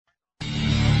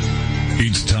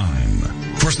It's time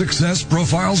for Success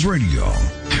Profiles Radio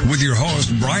with your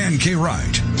host, Brian K.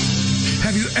 Wright.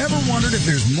 Have you ever wondered if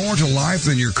there's more to life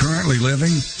than you're currently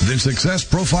living? Then Success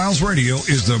Profiles Radio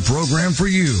is the program for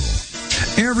you.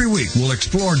 Every week, we'll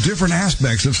explore different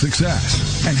aspects of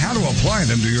success and how to apply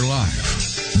them to your life.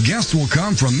 Guests will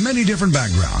come from many different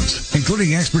backgrounds,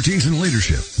 including expertise in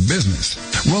leadership, business,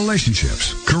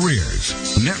 relationships, careers,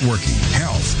 networking,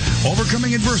 health,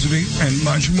 overcoming adversity, and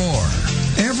much more.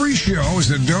 Every show is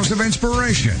a dose of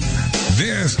inspiration.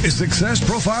 This is Success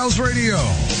Profiles Radio.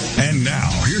 And now,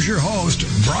 here's your host,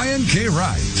 Brian K.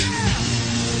 Wright.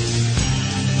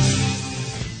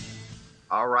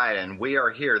 All right, and we are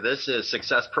here. This is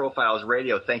Success Profiles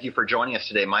Radio. Thank you for joining us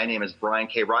today. My name is Brian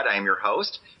K. Wright. I am your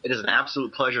host. It is an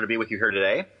absolute pleasure to be with you here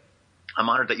today. I'm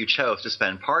honored that you chose to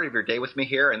spend part of your day with me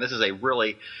here, and this is a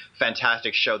really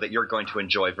fantastic show that you're going to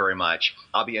enjoy very much.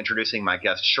 I'll be introducing my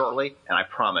guest shortly, and I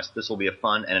promise this will be a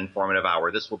fun and informative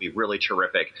hour. This will be really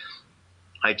terrific.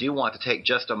 I do want to take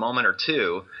just a moment or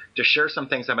two to share some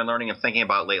things I've been learning and thinking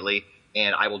about lately,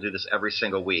 and I will do this every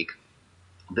single week.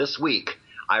 This week,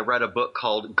 I read a book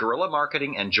called Guerrilla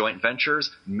Marketing and Joint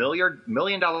Ventures,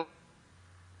 Million Dollar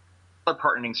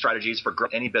Partnering Strategies for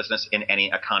Growing Any Business in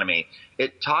Any Economy.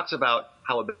 It talks about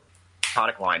how a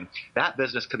product line, that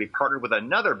business could be partnered with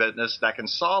another business that can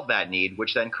solve that need,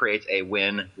 which then creates a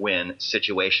win-win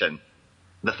situation.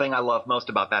 The thing I love most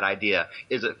about that idea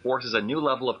is it forces a new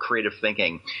level of creative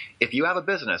thinking. If you have a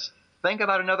business, think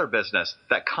about another business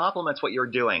that complements what you're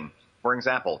doing. For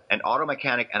example, an auto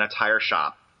mechanic and a tire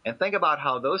shop. And think about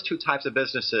how those two types of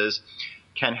businesses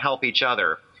can help each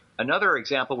other. Another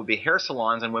example would be hair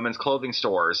salons and women's clothing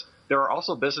stores. There are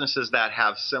also businesses that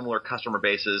have similar customer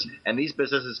bases, and these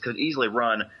businesses could easily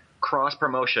run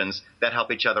cross-promotions that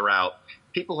help each other out.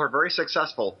 People who are very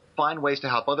successful find ways to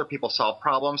help other people solve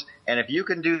problems, and if you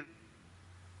can do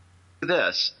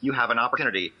this, you have an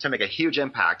opportunity to make a huge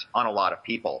impact on a lot of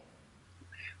people.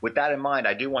 With that in mind,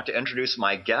 I do want to introduce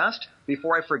my guest.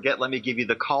 Before I forget, let me give you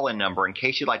the call-in number in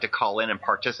case you'd like to call in and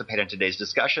participate in today's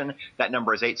discussion. That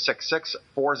number is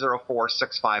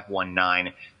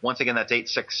 866-404-6519. Once again, that's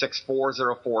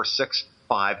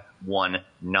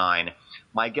 866-404-6519.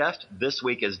 My guest this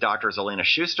week is Dr. Zoelena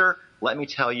Shuster. Let me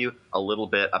tell you a little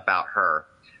bit about her.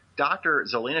 Dr.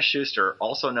 Zoelena Shuster,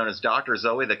 also known as Dr.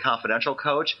 Zoe, the Confidential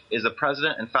Coach, is the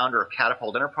president and founder of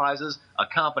Catapult Enterprises, a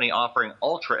company offering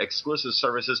ultra-exclusive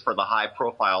services for the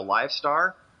high-profile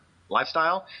lifestyle.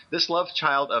 This love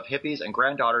child of hippies and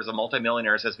granddaughters of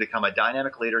multimillionaires has become a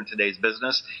dynamic leader in today's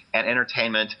business and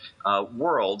entertainment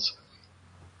worlds.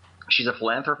 She's a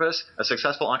philanthropist, a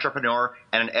successful entrepreneur,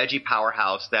 and an edgy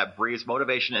powerhouse that breathes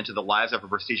motivation into the lives of her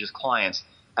prestigious clients.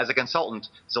 As a consultant,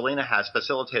 Zoelena has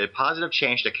facilitated positive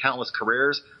change to countless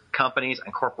careers, companies,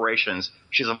 and corporations.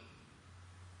 She's a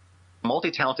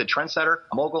multi-talented trendsetter,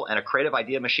 a mogul, and a creative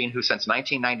idea machine who since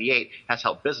 1998 has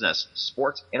helped business,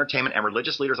 sports, entertainment, and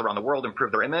religious leaders around the world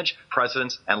improve their image,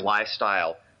 presence, and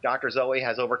lifestyle. Dr. Zoe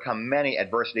has overcome many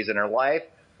adversities in her life.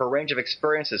 Her range of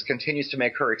experiences continues to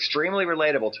make her extremely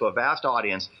relatable to a vast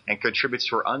audience and contributes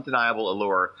to her undeniable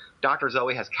allure. Dr.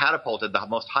 Zoe has catapulted the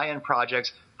most high-end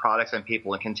projects, products, and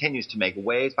people, and continues to make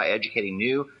waves by educating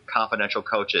new confidential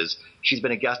coaches. She's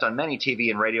been a guest on many TV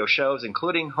and radio shows,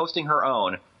 including hosting her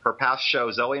own, her past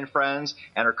show Zoe and Friends,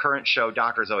 and her current show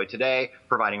Dr. Zoe Today,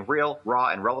 providing real, raw,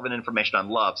 and relevant information on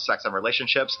love, sex, and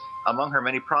relationships. Among her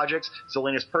many projects,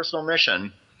 Zoelena's personal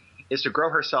mission is to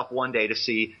grow herself one day to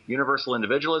see universal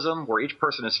individualism, where each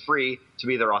person is free to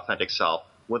be their authentic self.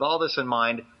 With all this in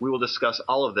mind, we will discuss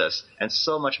all of this and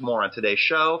so much more on today's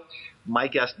show. My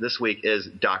guest this week is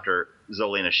Dr.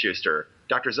 Zoelena Shuster.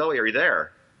 Dr. Zoe, are you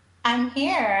there? I'm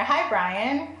here. Hi,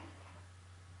 Brian.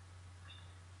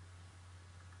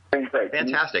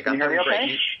 Fantastic. I'm doing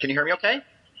great. Can you hear me okay?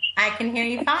 I can hear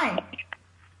you fine.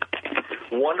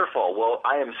 Wonderful. Well,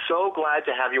 I am so glad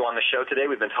to have you on the show today.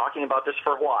 We've been talking about this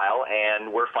for a while,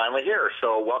 and we're finally here.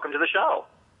 So welcome to the show.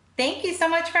 Thank you so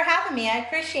much for having me. I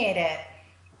appreciate it.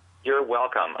 You're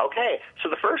welcome. Okay, so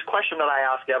the first question that I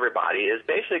ask everybody is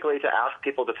basically to ask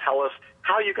people to tell us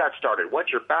how you got started.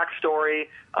 What's your backstory?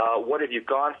 What have you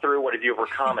gone through? What have you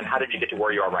overcome? And how did you get to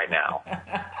where you are right now?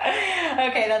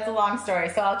 Okay, that's a long story,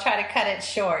 so I'll try to cut it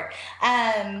short.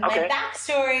 My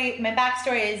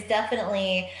backstory is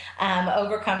definitely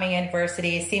overcoming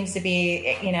adversity. It seems to be,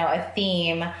 a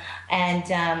theme. And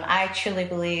I truly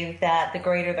believe that the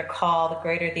greater the call, the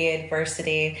greater the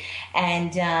adversity.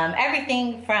 And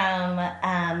everything from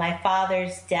my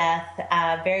father's death,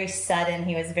 very sudden.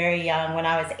 He was very young when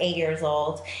I was 8 years old.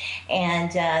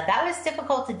 And that was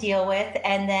difficult to deal with.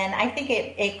 And then I think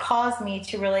it caused me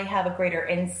to really have a greater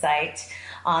insight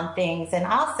on things, and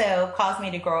also caused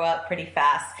me to grow up pretty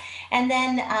fast. And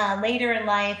then later in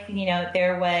life,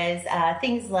 there was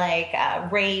things like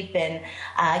rape and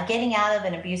getting out of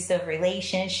an abusive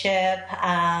relationship,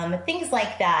 things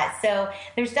like that. So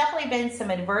there's definitely been some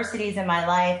adversities in my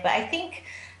life, but I think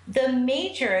the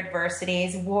major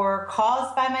adversities were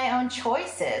caused by my own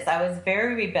choices. I was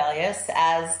very rebellious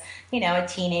as, a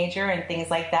teenager and things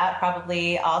like that,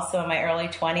 probably also in my early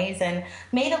 20s, and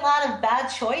made a lot of bad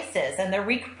choices. And the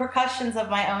repercussions of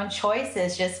my own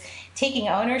choices, just taking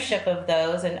ownership of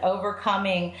those and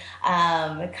overcoming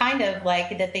kind of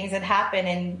like the things that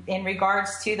happen in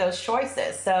regards to those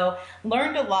choices. So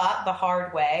learned a lot the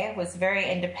hard way, was very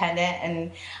independent.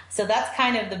 And so that's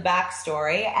kind of the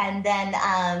backstory. And then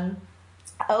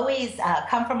always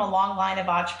come from a long line of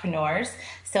entrepreneurs.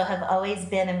 So have always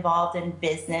been involved in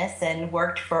business and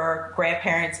worked for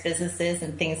grandparents' businesses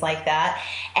and things like that.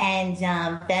 And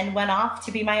then went off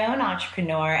to be my own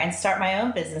entrepreneur and start my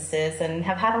own businesses, and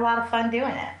have had a lot of fun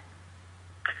doing it.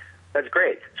 That's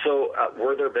great. So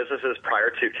were there businesses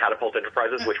prior to Catapult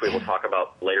Enterprises, which we will talk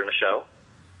about later in the show?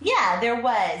 Yeah, there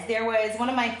was. One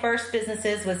of my first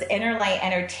businesses was Interlight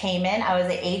Entertainment. I was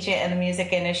an agent in the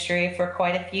music industry for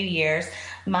quite a few years.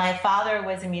 My father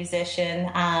was a musician,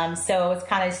 so it was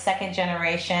kind of second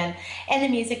generation in the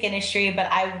music industry, but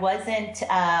I wasn't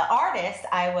an artist.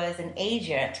 I was an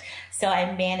agent. So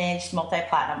I managed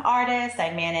multi-platinum artists.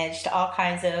 I managed all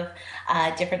kinds of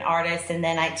different artists, and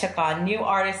then I took on new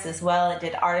artists as well and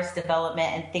did artist development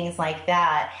and things like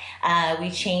that.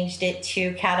 We changed it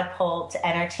to Catapult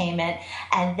Entertainment,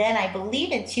 and then I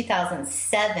believe in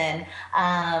 2007,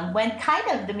 when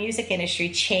kind of the music industry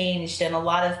changed and a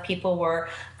lot of people were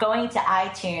going to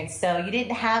iTunes, so you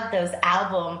didn't have those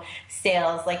album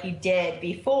sales like you did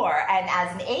before, and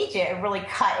as an agent, it really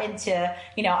cut into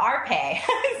our pay.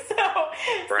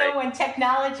 So when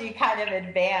technology kind of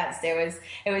advanced, it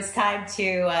was time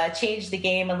to change the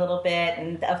game a little bit.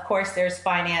 And of course, there's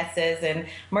finances and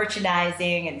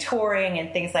merchandising and touring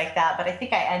and things like that. But I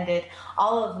think I ended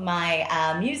all of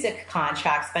my music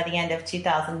contracts by the end of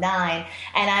 2009,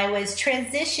 and I was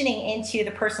transitioning into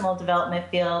the personal development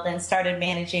field and started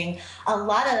managing a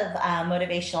lot of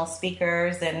motivational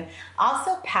speakers and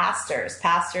also pastors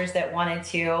that wanted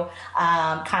to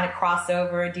kind of cross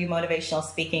over and do motivational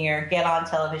speaking or get on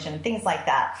television and things like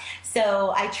that.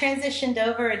 So I transitioned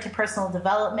over into personal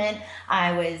development.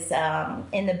 I was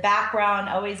in the background,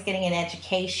 always getting an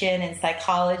education in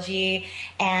psychology.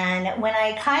 And when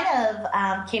I kind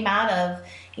of came out of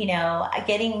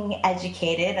getting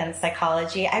educated in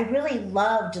psychology, I really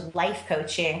loved life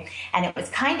coaching, and it was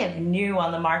kind of new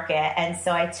on the market. And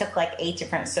so I took like 8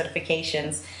 different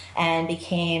certifications and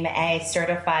became a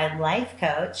certified life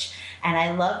coach. And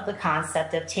I love the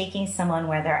concept of taking someone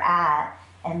where they're at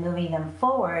and moving them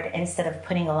forward instead of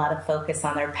putting a lot of focus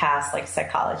on their past like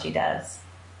psychology does.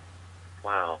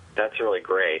 Wow, that's really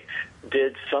great.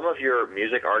 Did some of your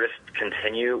music artists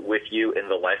continue with you in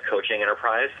the life coaching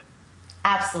enterprise?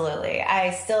 Absolutely.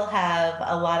 I still have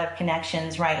a lot of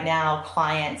connections right now,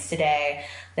 clients today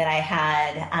that I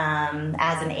had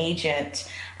as an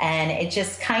agent. And it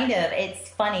just it's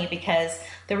funny because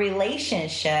the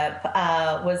relationship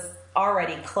was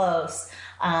already close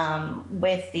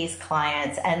with these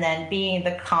clients, and then being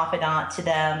the confidant to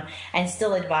them and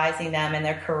still advising them in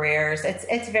their careers.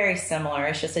 It's very similar.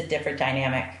 It's just a different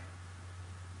dynamic.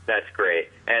 That's great.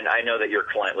 And I know that your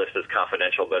client list is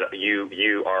confidential, but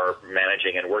you are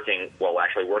managing and working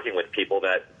with people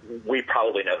that we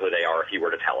probably know who they are if you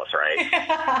were to tell us, right?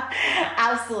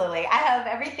 Absolutely. I have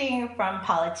everything from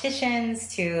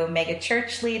politicians to mega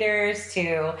church leaders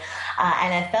to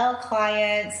NFL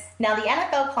clients. Now, the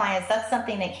NFL clients, that's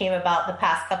something that came about the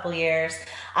past couple years.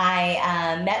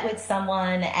 I met with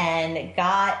someone and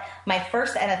got my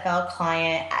first NFL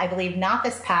client, I believe not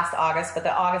this past August, but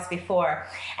the August before.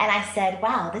 And I said,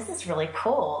 wow, this is really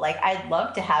cool. Like, I'd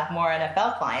love to have more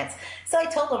NFL clients. So I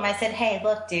told him, I said, hey,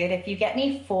 look, dude, if you get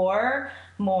me 4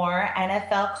 more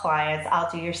NFL clients,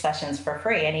 I'll do your sessions for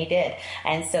free. And he did.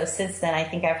 And so since then, I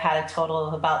think I've had a total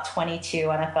of about 22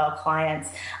 NFL clients.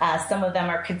 Some of them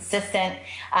are consistent.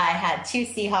 I had 2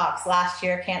 Seahawks last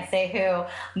year, can't say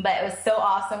who, but it was so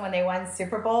awesome when they won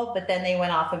Super Bowl, but then they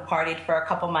went off and partied for a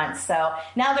couple months. So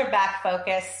now they're back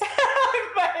focused.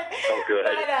 Oh, good.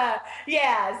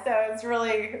 Yeah, so it's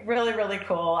really, really, really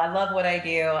cool. I love what I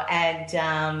do,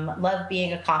 and love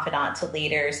being a confidant to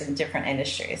leaders in different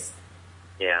industries.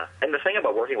 Yeah, and the thing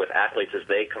about working with athletes is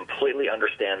they completely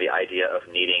understand the idea of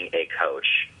needing a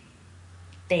coach.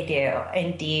 They do,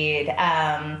 indeed.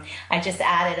 I just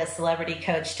added a celebrity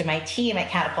coach to my team at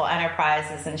Catapult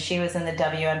Enterprises, and she was in the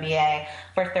WNBA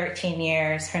for 13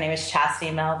 years. Her name is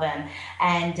Chastity Melvin.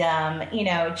 And,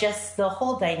 just the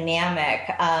whole dynamic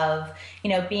of,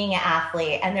 being an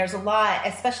athlete. And there's a lot,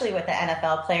 especially with the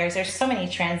NFL players, there's so many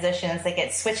transitions that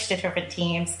get switched to different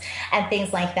teams and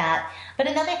things like that. But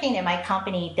another thing that my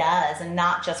company does, and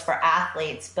not just for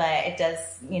athletes, but it does,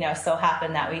 so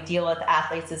happen that we deal with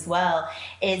athletes as well,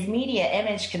 is media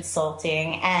image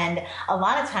consulting. And a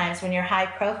lot of times when you're high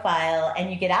profile and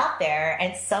you get out there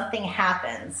and something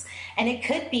happens, and it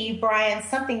could be, Brian,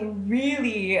 something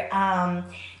really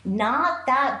not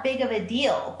that big of a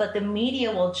deal, but the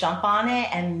media will jump on it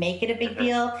and make it a big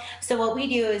deal. So what we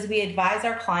do is we advise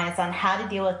our clients on how to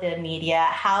deal with the media,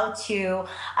 how to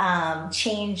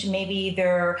change maybe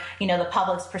their, the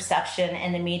public's perception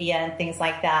in the media and things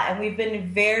like that. And we've been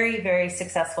very, very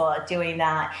successful at doing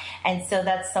that. And so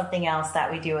that's something else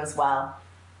that we do as well.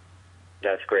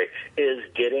 That's great. Is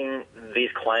getting these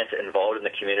clients involved in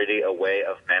the community a way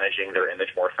of managing their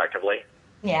image more effectively?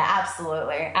 Yeah,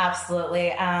 absolutely.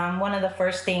 Absolutely. One of the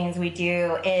first things we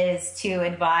do is to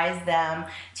advise them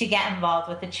to get involved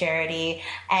with the charity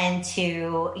and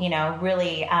to,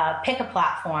 really pick a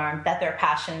platform that they're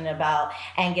passionate about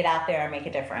and get out there and make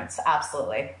a difference.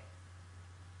 Absolutely.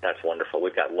 That's wonderful.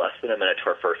 We've got less than a minute to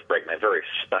our first break. My very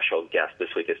special guest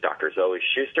this week is Dr. Zoe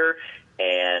Shuster,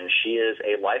 and she is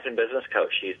a life and business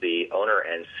coach. She's the owner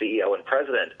and CEO and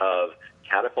president of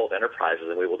Catapult Enterprises,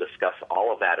 and we will discuss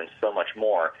all of that and so much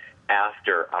more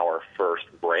after our first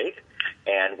break.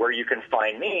 And where you can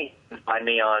find me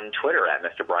on Twitter at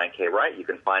Mr. Brian K. Wright. You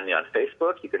can find me on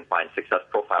Facebook. You can find Success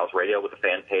Profiles Radio with a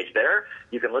fan page there.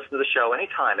 You can listen to the show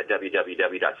anytime at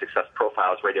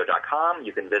www.successprofilesradio.com.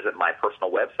 You can visit my personal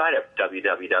website at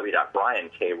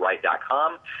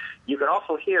www.briankwright.com. You can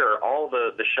also hear all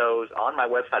the shows on my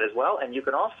website as well, and you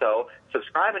can also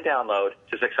subscribe and download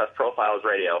to Success Profiles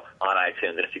Radio on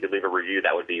iTunes. And if you could leave a review,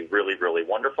 that would be really, really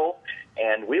wonderful.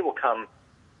 And we will come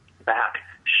back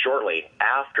shortly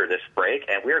after this break,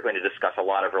 and we are going to discuss a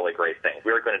lot of really great things.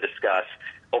 We are going to discuss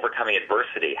overcoming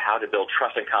adversity, how to build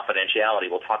trust and confidentiality.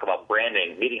 We'll talk about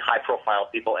branding, meeting high-profile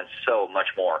people, and so much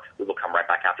more. We will come right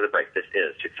back after the break. This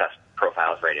is Success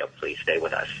Profiles Radio. Please stay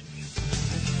with us.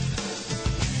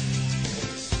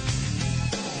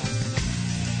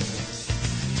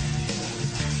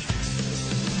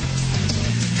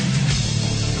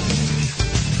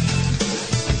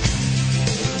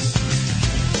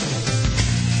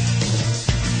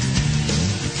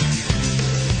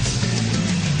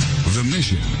 The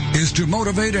mission is to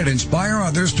motivate and inspire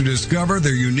others to discover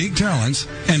their unique talents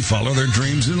and follow their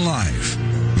dreams in life.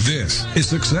 This is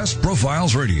Success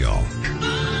Profiles Radio.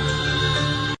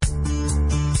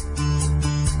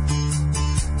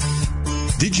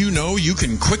 Did you know you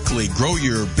can quickly grow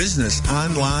your business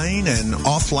online and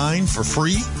offline for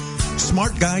free?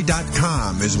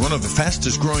 SmartGuy.com is one of the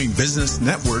fastest growing business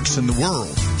networks in the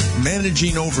world,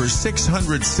 managing over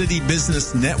 600 city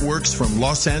business networks from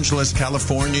Los Angeles,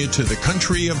 California to the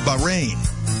country of Bahrain.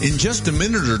 In just a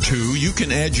minute or two, you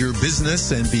can add your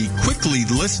business and be quickly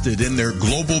listed in their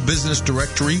global business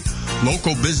directory,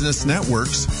 local business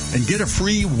networks, and get a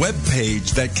free web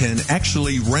page that can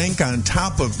actually rank on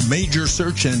top of major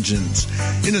search engines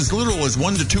in as little as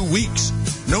 1 to 2 weeks.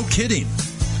 No kidding.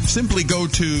 Simply go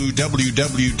to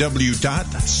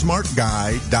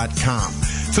www.smartguy.com.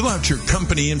 Fill out your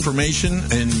company information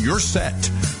and you're set.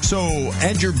 So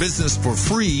add your business for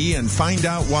free and find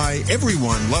out why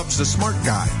everyone loves a smart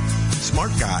guy.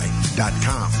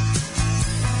 smartguy.com.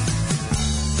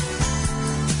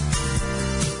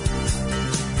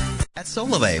 At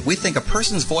Solovay, we think a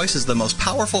person's voice is the most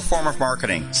powerful form of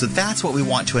marketing, so that's what we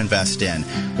want to invest in.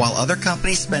 While other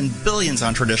companies spend billions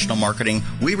on traditional marketing,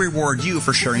 we reward you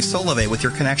for sharing Solovay with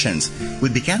your connections. We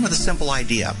began with a simple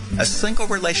idea. A single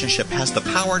relationship has the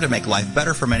power to make life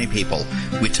better for many people.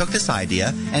 We took this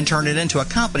idea and turned it into a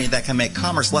company that can make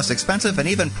commerce less expensive and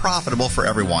even profitable for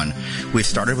everyone. We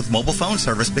started with mobile phone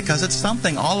service because it's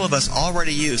something all of us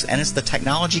already use, and it's the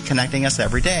technology connecting us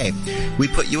every day. We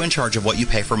put you in charge of what you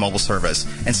pay for mobile service,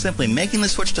 and simply making the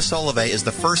switch to Solovay is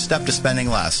the first step to spending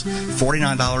less.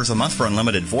 $49 a month for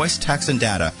unlimited voice, text, and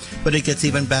data. But it gets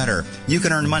even better. You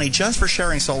can earn money just for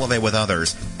sharing Solovay with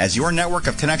others. As your network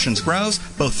of connections grows,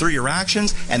 both through your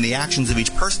actions and the actions of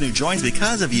each person who joins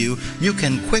because of you, you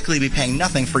can quickly be paying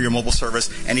nothing for your mobile service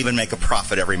and even make a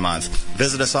profit every month.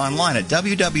 Visit us online at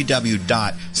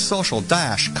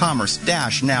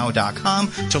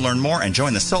www.social-commerce-now.com to learn more and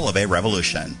join the Solovay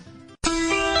revolution.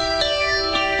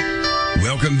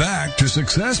 Welcome back to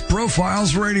Success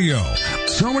Profiles Radio.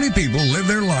 So many people live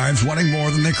their lives wanting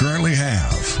more than they currently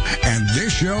have. And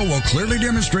this show will clearly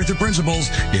demonstrate the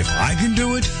principles, if I can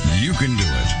do it, you can do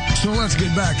it. So let's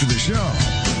get back to the show.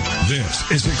 This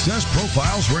is Success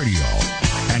Profiles Radio.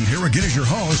 And here again is your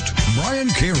host, Brian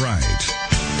K. Wright.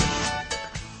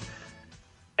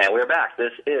 And we're back.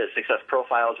 This is Success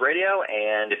Profiles Radio,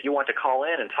 and if you want to call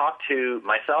in and talk to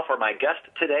myself or my guest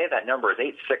today, that number is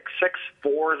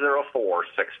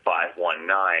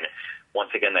 866-404-6519.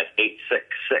 Once again, that's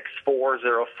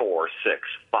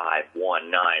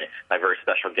 866-404-6519. My very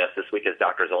special guest this week is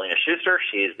Dr. Zoelena Shuster.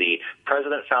 She is the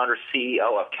president, founder,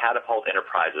 CEO of Catapult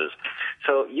Enterprises.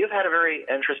 So you've had a very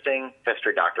interesting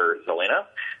history, Dr. Zoelena.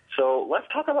 So let's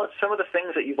talk about some of the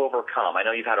things that you've overcome. I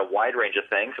know you've had a wide range of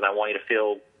things, and I want you to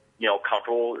feel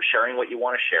comfortable sharing what you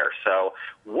want to share. So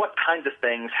what kinds of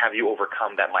things have you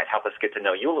overcome that might help us get to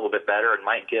know you a little bit better and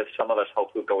might give some of us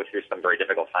hope who go through some very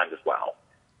difficult times as well?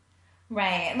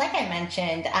 Right. Like I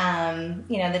mentioned,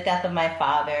 the death of my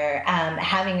father,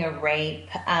 having a rape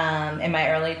in my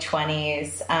early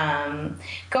 20s,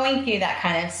 going through that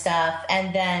kind of stuff.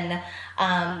 And then,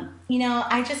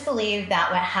 I just believe that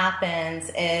what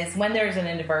happens is when there's an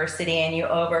adversity and you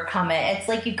overcome it, it's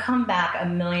like you come back a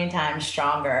million times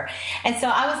stronger. And so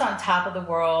I was on top of the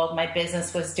world. My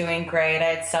business was doing great.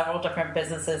 I had several different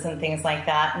businesses and things like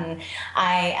that. And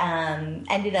I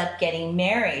ended up getting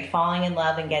married, falling in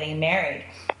love and getting married.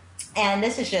 And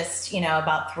this is just,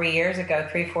 about 4 years ago.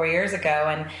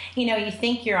 And, you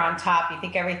think you're on top, you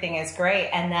think everything is great.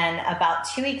 And then about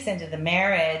 2 weeks into the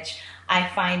marriage, I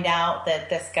find out that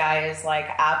this guy is like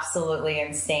absolutely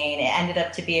insane. It ended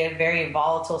up to be a very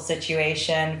volatile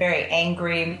situation, very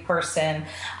angry person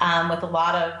with a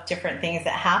lot of different things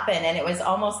that happened. And it was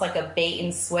almost like a bait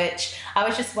and switch. I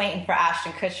was just waiting for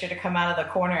Ashton Kutcher to come out of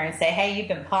the corner and say, hey, you've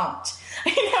been punked.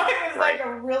 It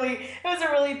was a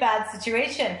really bad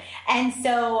situation. And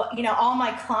so, all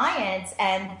my clients,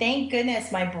 and thank goodness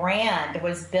my brand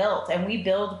was built, and we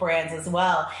build brands as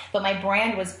well, but my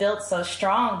brand was built so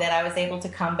strong that I was able to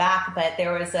come back. But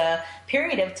there was a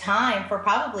period of time for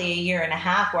probably a year and a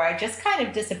half where I just kind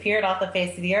of disappeared off the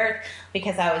face of the earth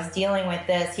because I was dealing with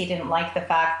this. He didn't like the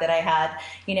fact that I had,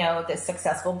 this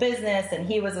successful business, and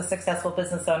he was a successful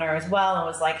business owner as well, and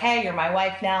was like, hey, you're my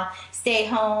wife now, stay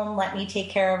home, let me take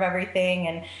care of everything.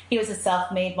 And he was a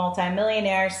self-made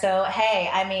multimillionaire. So, hey,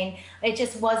 it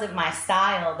just wasn't my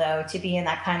style, though, to be in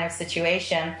that kind of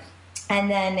situation. And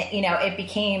then, it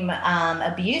became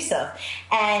abusive.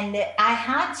 And I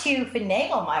had to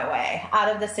finagle my way out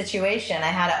of the situation. I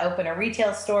had to open a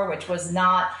retail store, which was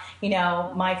not,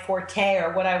 my forte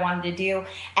or what I wanted to do,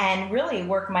 and really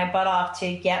work my butt off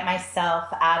to get myself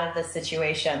out of the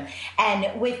situation.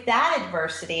 And with that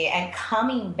adversity and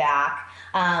coming back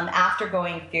after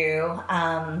going through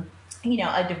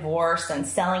a divorce and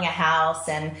selling a house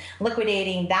and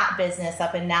liquidating that business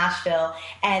up in Nashville,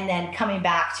 and then coming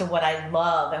back to what I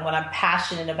love and what I'm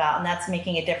passionate about, and that's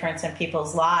making a difference in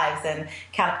people's lives and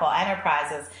Catapult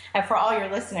Enterprises. And for all your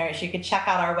listeners, you can check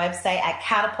out our website at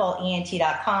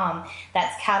catapultent.com.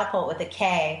 That's catapult with a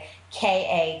K.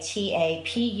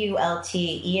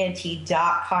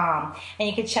 KATAPULTENT.com. And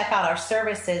you can check out our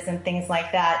services and things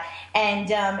like that. And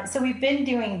so we've been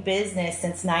doing business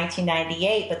since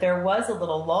 1998, but there was a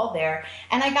little lull there.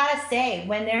 And I got to say,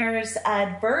 when there's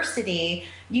adversity,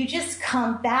 you just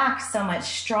come back so much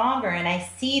stronger. And I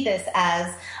see this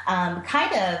as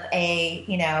kind of a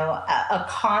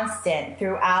constant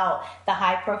throughout the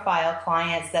high-profile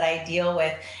clients that I deal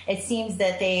with. It seems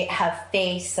that they have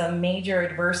faced some major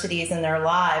adversities in their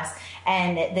lives,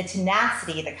 and the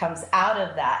tenacity that comes out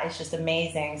of that is just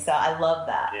amazing. So I love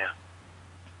that. Yeah.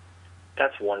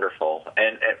 That's wonderful.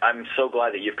 And I'm so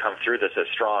glad that you've come through this as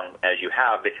strong as you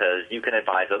have, because you can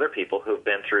advise other people who've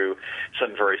been through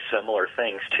some very similar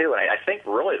things too. And I think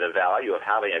really the value of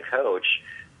having a coach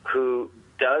who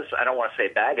does, I don't want to say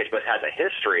baggage, but has a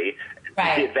history,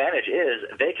 right. The advantage is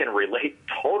they can relate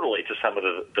totally to some of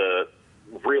the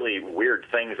really weird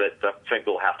things that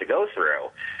people have to go through.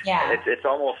 Yeah. It's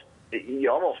almost, you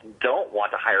almost don't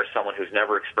want to hire someone who's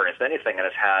never experienced anything and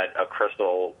has had a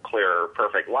crystal clear,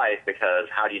 perfect life, because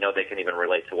how do you know they can even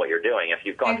relate to what you're doing? If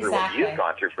you've gone through what you've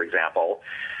gone through, for example,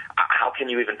 how can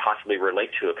you even possibly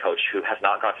relate to a coach who has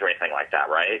not gone through anything like that,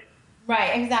 right?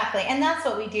 Right, exactly. And that's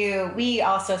what we do. We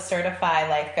also certify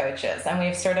life coaches, and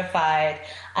we've certified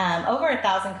over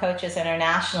 1,000 coaches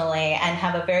internationally and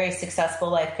have a very successful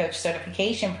life coach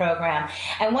certification program.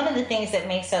 And one of the things that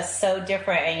makes us so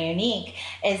different and unique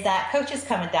is that coaches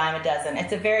come a dime a dozen.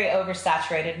 It's a very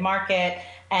oversaturated market.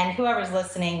 and whoever's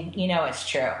listening, you know it's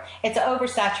true. It's an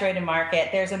oversaturated market.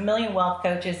 There's a million wealth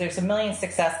coaches. There's a million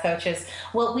success coaches.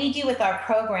 What we do with our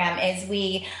program is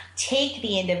we take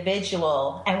the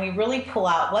individual and we really pull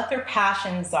out what their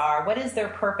passions are, what is their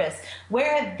purpose,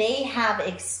 where they have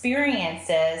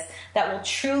experiences that will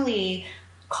truly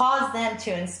cause them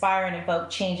to inspire and evoke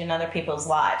change in other people's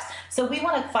lives. So we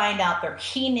want to find out their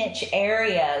key niche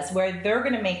areas where they're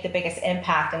going to make the biggest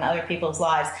impact in other people's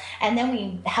lives. And then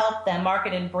we help them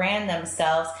market and brand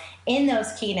themselves in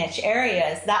those key niche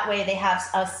areas. That way they have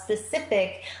a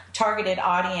specific targeted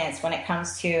audience when it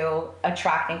comes to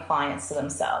attracting clients to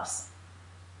themselves.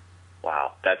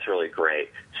 Wow, that's really great.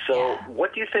 So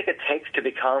what do you think it takes to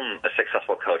become a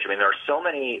successful coach? I mean, there are so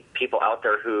many people out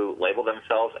there who label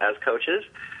themselves as coaches,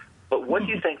 but what do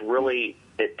you think really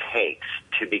it takes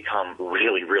to become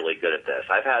really, really good at this?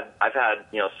 I've had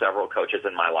several coaches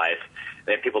in my life,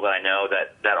 and people that I know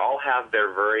that all have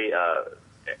their very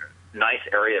nice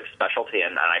area of specialty,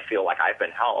 and I feel like I've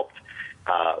been helped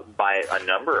by a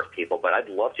number of people. But I'd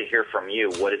love to hear from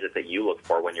you. What is it that you look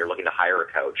for when you're looking to hire a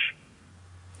coach?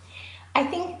 I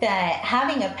think that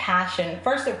having a passion,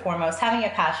 first and foremost, having a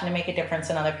passion to make a difference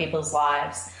in other people's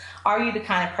lives. Are you the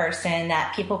kind of person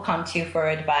that people come to for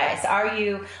advice? Are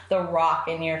you the rock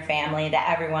in your family that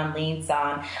everyone leans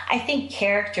on? I think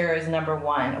character is number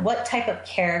one. What type of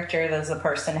character does a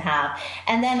person have?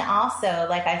 And then also,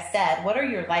 like I said, what are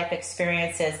your life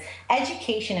experiences?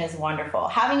 Education is wonderful.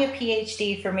 Having a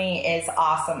PhD for me is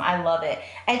awesome. I love it.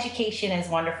 Education is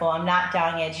wonderful. I'm not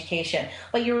downing education.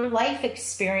 But your life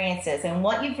experiences and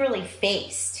what you've really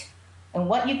faced and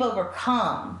what you've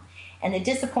overcome, and the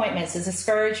disappointments, the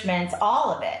discouragements,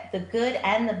 all of it, the good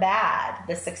and the bad,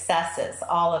 the successes,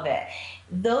 all of it.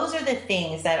 Those are the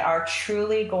things that are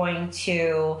truly going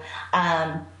to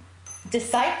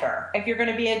decipher if you're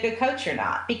going to be a good coach or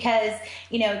not. Because,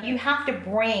 you have to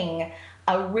bring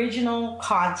original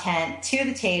content to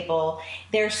the table.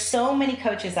 There's so many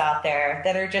coaches out there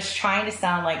that are just trying to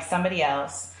sound like somebody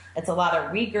else. It's a lot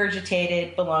of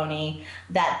regurgitated baloney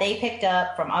that they picked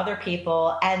up from other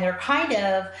people, and they're kind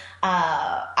of,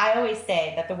 I always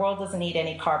say that the world doesn't need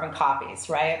any carbon copies,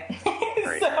 right?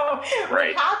 So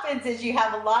what happens is you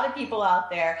have a lot of people out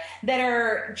there that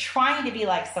are trying to be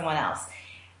like someone else.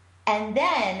 And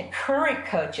then current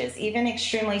coaches, even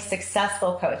extremely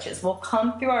successful coaches, will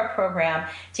come through our program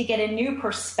to get a new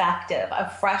perspective, a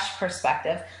fresh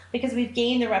perspective, because we've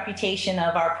gained the reputation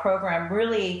of our program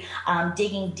really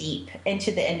digging deep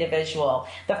into the individual.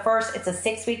 It's a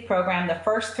 6-week program. The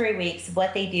first 3 weeks,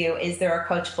 what they do is they're a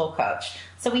coachable coach.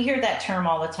 So we hear that term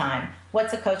all the time.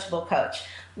 What's a coachable coach?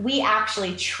 We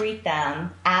actually treat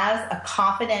them as a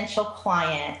confidential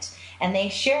client, and they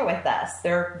share with us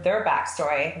their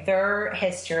backstory, their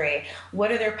history,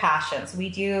 what are their passions. We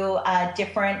do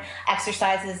different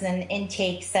exercises and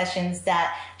intake sessions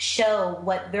that show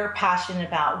what they're passionate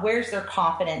about, where's their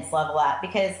confidence level at.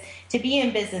 Because to be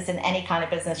in business, in any kind of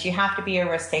business, you have to be a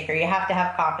risk taker. You have to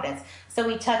have confidence. So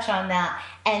we touch on that,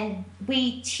 and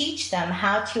we teach them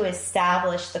how to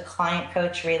establish the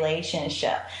client-coach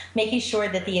relationship, making sure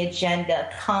that the agenda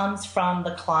comes from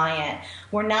the client.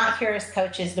 We're not here as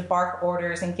coaches to bark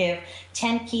orders and give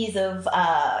 10 keys of,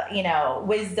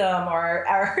 wisdom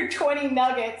or 20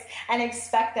 nuggets and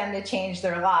expect them to change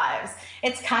their lives.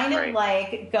 It's kind of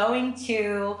like going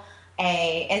to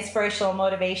a inspirational,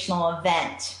 motivational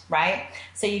event, right?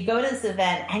 So you go to this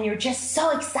event and you're just so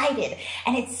excited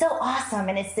and it's so awesome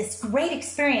and it's this great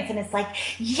experience and it's like,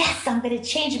 yes, I'm going to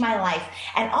change my life.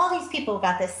 And all these people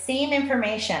got the same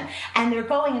information and they're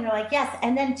going and they're like, yes.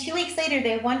 And then 2 weeks later,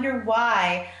 they wonder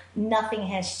why nothing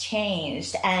has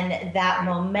changed and that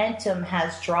momentum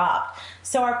has dropped.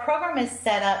 So our program is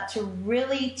set up to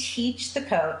really teach the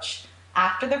coach.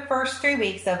 After the first 3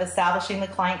 weeks of establishing the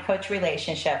client-coach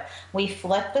relationship, we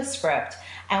flip the script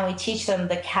and we teach them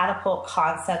the catapult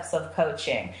concepts of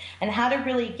coaching and how to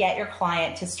really get your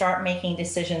client to start making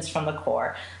decisions from the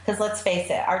core. Because let's face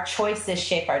it, our choices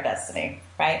shape our destiny,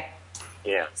 right?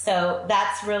 Yeah. So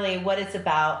that's really what it's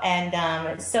about.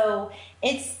 And so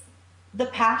it's the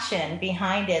passion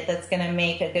behind it that's going to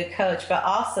make a good coach, but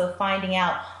also finding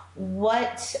out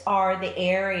what are the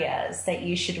areas that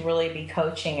you should really be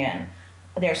coaching in.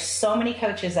 There's so many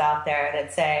coaches out there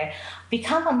that say,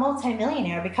 become a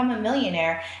multimillionaire, become a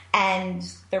millionaire, and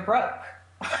they're broke.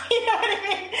 You know what I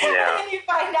mean? Yeah. And then you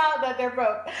find out that they're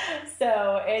broke.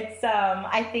 So it's,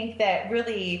 I think that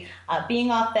really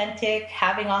being authentic,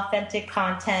 having authentic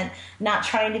content, not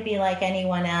trying to be like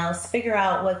anyone else, figure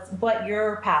out what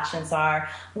your passions are,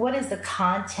 what is the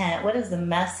content, what is the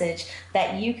message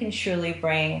that you can truly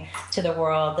bring to the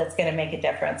world that's going to make a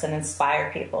difference and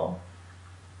inspire people.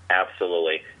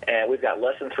 Absolutely. And we've got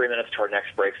less than 3 minutes to our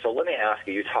next break. So let me ask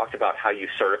you, you talked about how you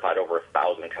certified over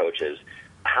 1,000 coaches.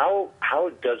 How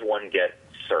does one get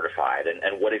certified,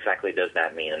 and what exactly does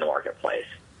that mean in the marketplace?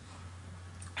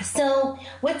 So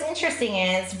what's interesting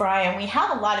is, Brian, we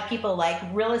have a lot of people like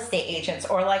real estate agents,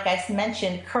 or like I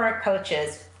mentioned, current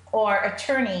coaches or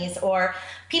attorneys or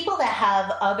people that have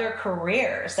other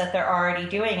careers that they're already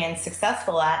doing and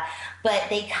successful at, but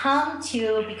they come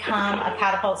to become a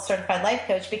Catapult Certified Life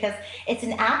Coach because it's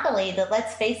an accolade that,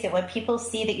 let's face it, when people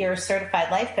see that you're a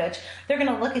certified life coach, they're going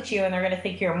to look at you and they're going to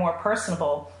think you're more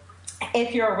personable.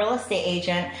 If you're a real estate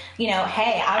agent,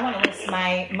 hey, I want to list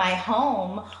my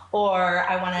home, or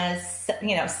I want to,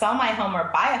 sell my home or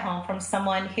buy a home from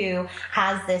someone who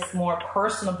has this more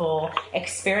personable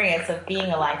experience of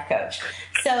being a life coach.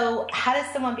 So how does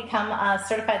someone become a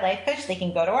certified life coach? They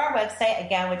can go to our website,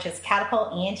 again, which is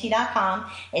catapultent.com.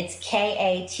 It's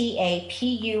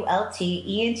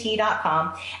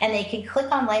KATAPULTENT.com. And they can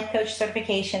click on life coach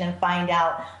certification and find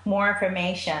out more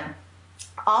information.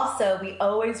 Also, we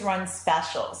always run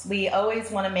specials. We always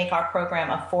want to make our program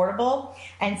affordable,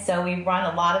 and so we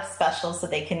run a lot of specials so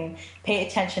they can pay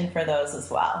attention for those as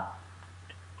well.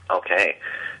 Okay,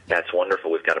 that's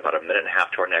wonderful. We've got about a minute and a half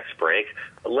to our next break.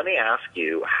 Let me ask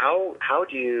you, how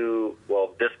do you,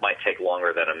 well, this might take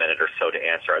longer than a minute or so to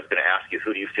answer. I was going to ask you,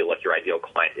 who do you feel like your ideal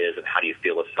client is, and how do you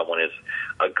feel if someone is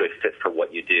a good fit for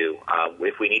what you do?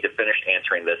 If we need to finish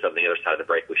answering this on the other side of the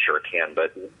break, we sure can,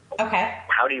 but okay.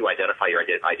 How do you identify your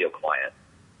ideal client?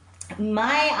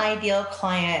 My ideal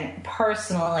client,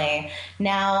 personally,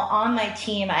 now on my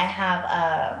team, I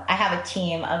have a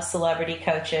team of celebrity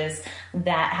coaches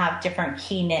that have different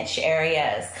key niche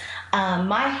areas.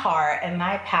 My heart and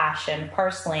my passion,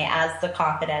 personally, as the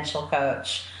confidential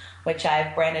coach, which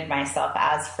I've branded myself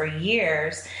as for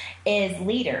years, is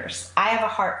leaders. I have a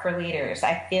heart for leaders.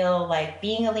 I feel like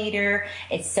being a leader,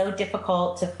 it's so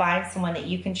difficult to find someone that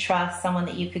you can trust, someone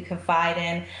that you could confide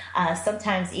in.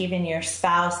 Sometimes even your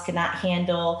spouse cannot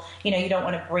handle, you don't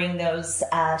want to bring those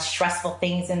stressful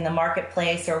things in the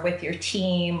marketplace or with your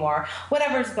team or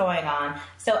whatever's going on.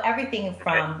 So everything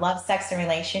from love, sex, and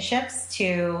relationships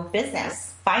to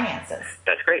business, finances.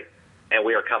 That's great. And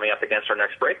we are coming up against our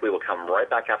next break. We will come right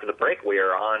back after the break. We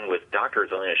are on with Dr.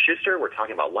 Zoelena Shuster. We're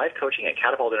talking about life coaching at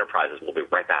Catapult Enterprises. We'll be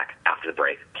right back after the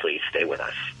break. Please stay with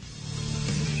us.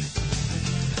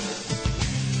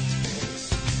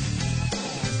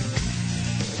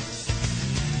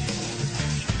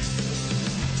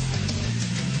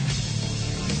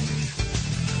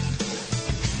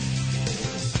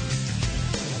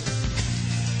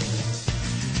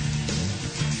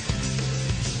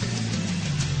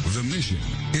 The mission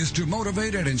is to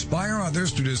motivate and inspire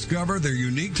others to discover their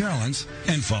unique talents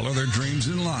and follow their dreams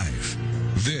in life.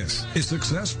 This is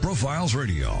Success Profiles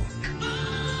Radio.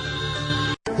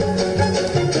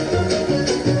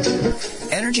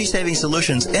 Energy Saving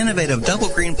Solutions' innovative Double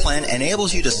Green Plan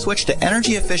enables you to switch to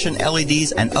energy-efficient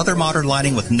LEDs and other modern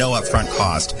lighting with no upfront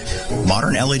cost.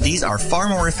 Modern LEDs are far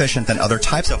more efficient than other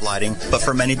types of lighting, but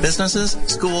for many businesses,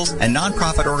 schools, and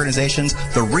nonprofit organizations,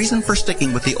 the reason for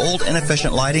sticking with the old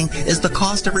inefficient lighting is the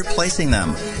cost of replacing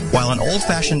them. While an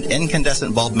old-fashioned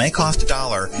incandescent bulb may cost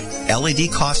 $1, LED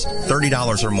costs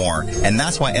 $30 or more, and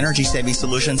that's why Energy Saving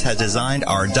Solutions has designed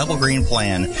our Double Green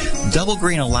Plan. Double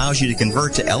Green allows you to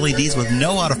convert to LEDs with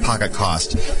no out-of-pocket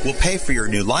cost. We'll pay for your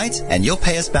new lights, and you'll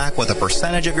pay us back with a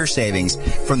percentage of your savings.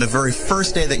 From the very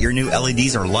first day that your new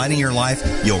LEDs are lighting your life,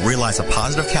 you'll realize a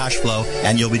positive cash flow,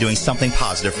 and you'll be doing something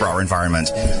positive for our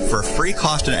environment. For a free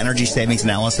cost and energy savings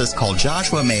analysis, call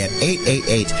Joshua May at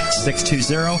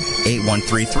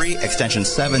 888-620-8133, extension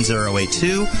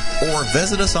 7082, or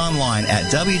visit us online at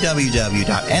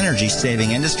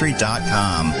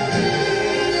www.energysavingindustry.com.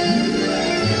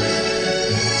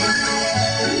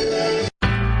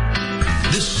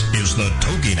 The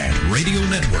TogiNet Radio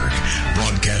Network,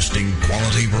 broadcasting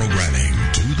quality programming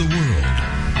to the world.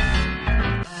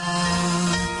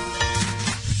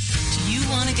 Do you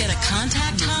want to get a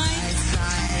contact high?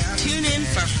 Tune in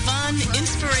for fun,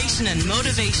 inspiration, and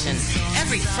motivation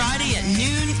every Friday at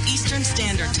noon Eastern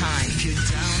Standard Time.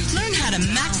 Learn how to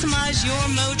maximize your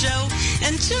mojo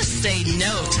and just say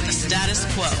no to the status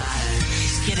quo.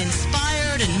 Get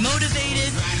inspired and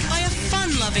motivated by a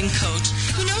fun-loving coach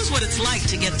who knows what it's like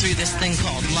to get through this thing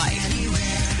called life.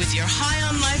 With your High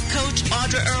on Life coach,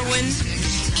 Audra Irwin,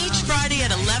 each Friday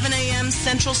at 11 a.m.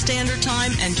 Central Standard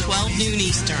Time and 12 noon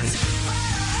Eastern.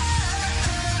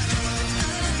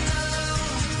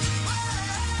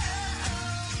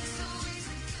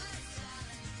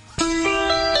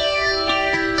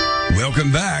 Welcome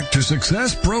Welcome back to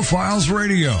Success Profiles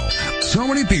Radio. So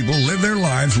many people live their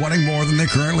lives wanting more than they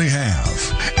currently have.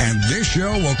 And this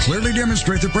show will clearly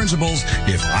demonstrate the principles,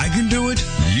 if I can do it,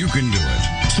 you can do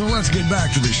it. So let's get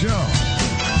back to the show.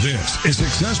 This is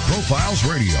Success Profiles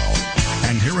Radio.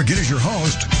 And here again is your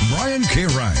host, Brian K.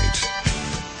 Wright.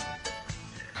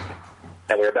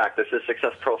 And we're back. This is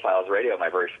Success Profiles Radio. My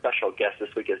very special guest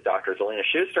this week is Dr. Zoelena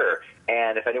Shuster.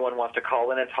 And if anyone wants to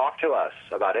call in and talk to us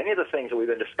about any of the things that we've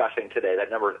been discussing today, that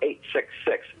number is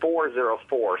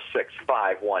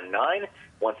 866-404-6519.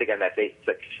 Once again, that's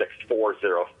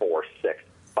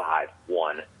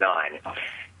 866-404-6519.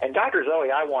 And Dr.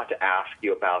 Zoe, I want to ask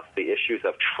you about the issues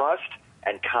of trust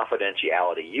and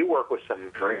confidentiality. You work with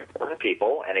some very important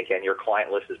people, and again, your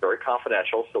client list is very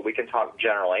confidential, so we can talk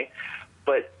generally.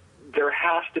 But there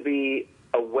has to be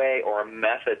a way or a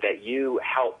method that you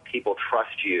help people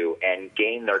trust you and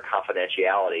gain their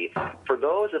confidentiality. For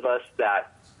those of us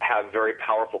that have very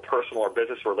powerful personal or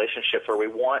business relationships where we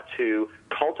want to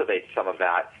cultivate some of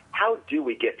that, how do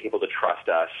we get people to trust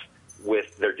us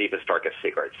with their deepest, darkest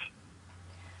secrets?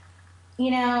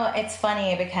 You know, it's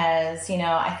funny because,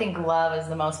 I think love is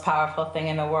the most powerful thing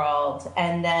in the world.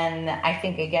 And then I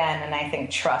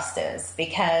think trust is,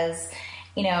 because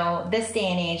this day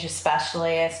and age,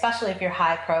 especially if you're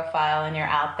high profile and you're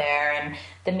out there and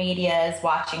the media is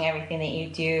watching everything that you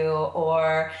do,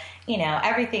 or,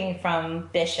 everything from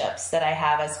bishops that I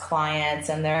have as clients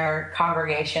and their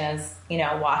congregation is,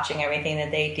 watching everything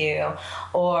that they do,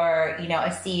 or, a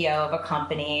CEO of a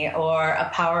company, or a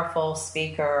powerful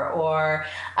speaker, or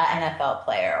an NFL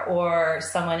player, or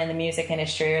someone in the music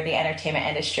industry or the entertainment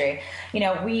industry.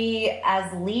 We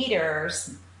as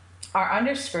leaders are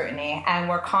under scrutiny, and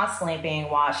we're constantly being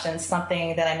watched. And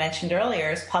something that I mentioned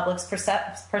earlier is public's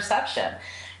perception.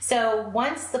 So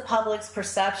once the public's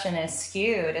perception is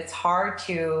skewed, it's hard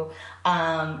to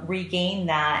regain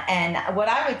that. And what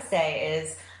I would say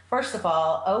is, first of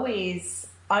all, always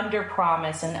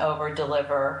under-promise and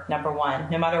over-deliver, number one,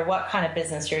 no matter what kind of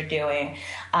business you're doing.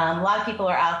 A lot of people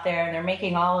are out there and they're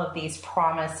making all of these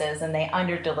promises and they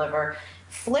under-deliver.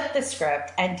 Flip the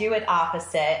script and do it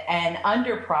opposite and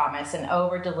under-promise and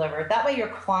over-deliver. That way your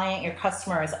client, your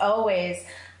customer is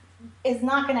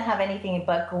not going to have anything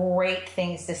but great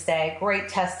things to say, great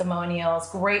testimonials,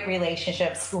 great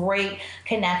relationships, great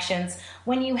connections.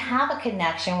 When you have a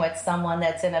connection with someone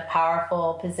that's in a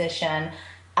powerful position,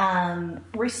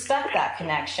 respect that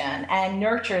connection and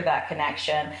nurture that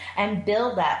connection and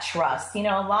build that trust. A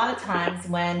lot of times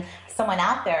when someone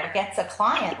out there gets a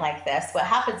client like this, what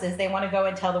happens is they want to go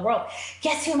and tell the world,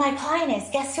 guess who my client is?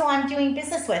 Guess who I'm doing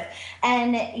business with?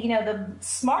 And, the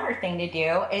smarter thing to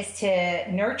do is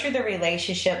to nurture the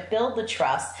relationship, build the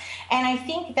trust. And I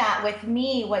think that with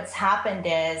me, what's happened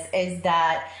is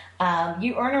that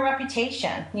you earn a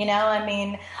reputation,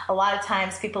 a lot of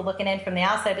times people looking in from the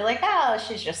outside be like, oh,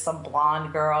 she's just some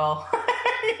blonde girl,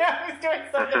 who's doing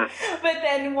something. But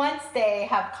then once they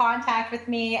have contact with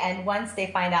me and once they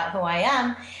find out who I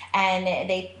am and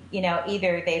they,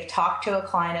 either they've talked to a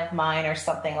client of mine or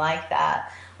something like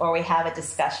that, or we have a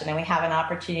discussion and we have an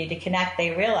opportunity to connect,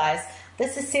 they realize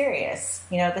this is serious.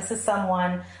 This is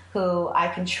someone who I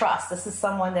can trust. This is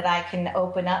someone that I can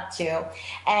open up to.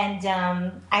 And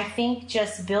I think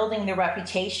just building the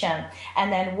reputation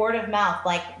and then word of mouth,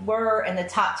 like we're in the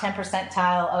top 10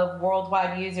 percentile of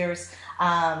worldwide users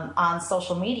on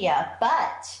social media,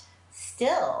 but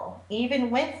still,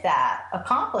 even with that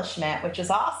accomplishment, which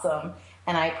is awesome,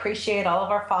 and I appreciate all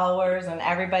of our followers and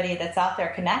everybody that's out there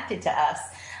connected to us,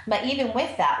 but even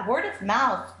with that, word of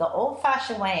mouth, the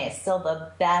old-fashioned way is still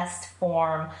the best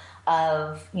form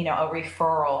of, a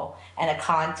referral and a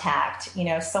contact.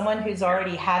 Someone who's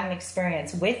already had an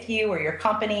experience with you or your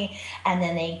company, and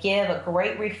then they give a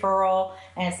great referral,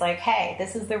 and it's like, hey,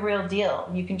 this is the real deal.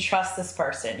 You can trust this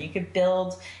person. You could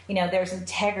build, there's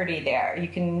integrity there. You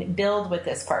can build with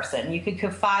this person. You could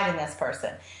confide in this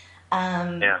person.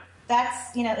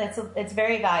 That's, it's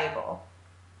very valuable.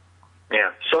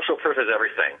 Yeah, social proof is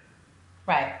everything.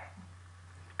 Right.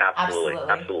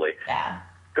 Absolutely. Yeah.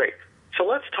 Great. So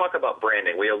let's talk about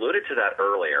branding. We alluded to that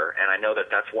earlier, and I know that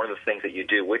that's one of the things that you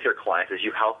do with your clients is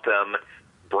you help them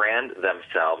brand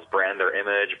themselves, brand their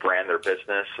image, brand their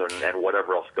business, and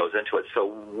whatever else goes into it. So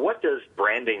what does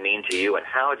branding mean to you, and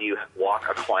how do you walk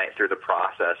a client through the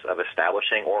process of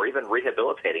establishing or even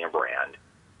rehabilitating a brand?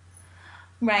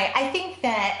 Right. I think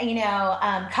that,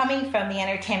 coming from the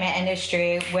entertainment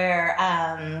industry where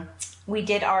we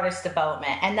did artist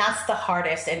development, and that's the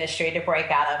hardest industry to break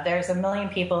out of. There's a million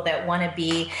people that want to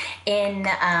be in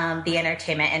the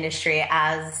entertainment industry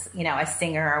as, a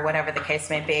singer or whatever the case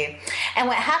may be. And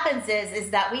what happens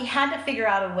is that we had to figure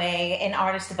out a way in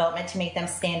artist development to make them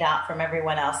stand out from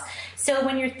everyone else. So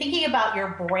when you're thinking about your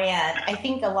brand, I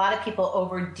think a lot of people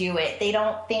overdo it. They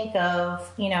don't think of,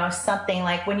 something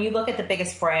like when you look at the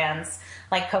biggest brands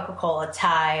like Coca-Cola,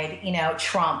 Tide,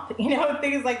 Trump,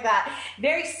 things like that.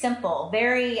 Very simple,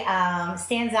 very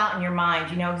stands out in your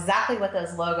mind. You know exactly what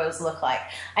those logos look like.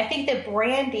 I think that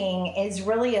branding is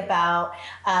really about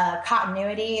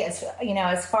continuity as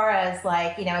far as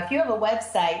if you have a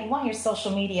website, you want your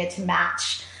social media to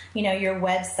match your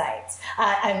website,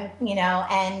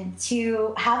 and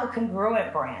to have a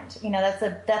congruent brand. That's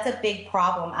a big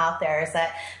problem out there, is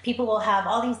that people will have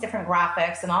all these different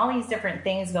graphics and all these different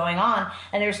things going on,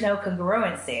 and there's no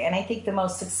congruency. And I think the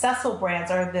most successful brands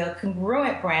are the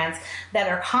congruent brands that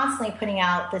are constantly putting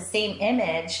out the same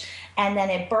image, and then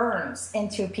it burns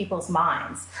into people's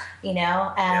minds,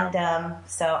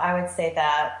 So I would say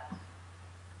that.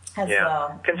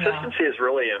 Well. Consistency is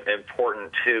really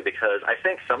important, too, because I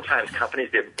think sometimes companies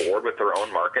get bored with their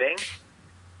own marketing,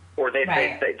 or they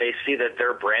see that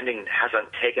their branding hasn't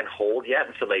taken hold yet,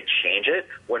 and so they change it,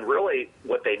 when really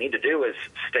what they need to do is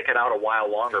stick it out a while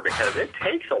longer, because it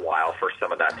takes a while for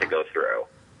some of that to go through.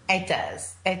 It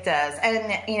does.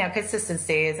 And,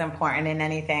 consistency is important in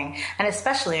anything, and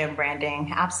especially in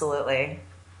branding. Absolutely.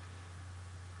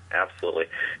 Absolutely.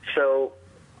 So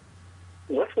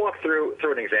let's walk through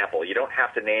an example. You don't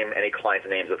have to name any clients'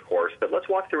 names, of course, but let's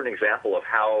walk through an example of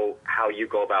how you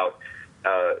go about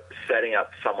setting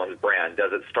up someone's brand.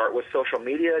 Does it start with social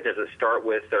media? Does it start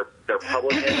with their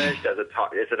public image?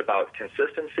 Is it about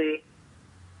consistency?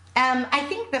 I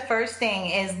think the first thing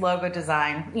is logo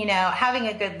design. Having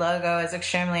a good logo is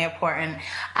extremely important.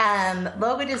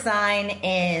 Logo design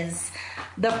is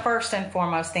the first and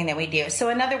foremost thing that we do. So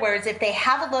in other words, if they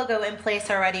have a logo in place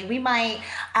already, we might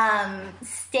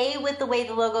stay with the way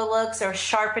the logo looks or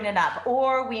sharpen it up,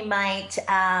 or we might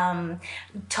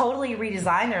totally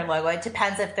redesign their logo. It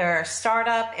depends if they're a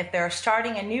startup, if they're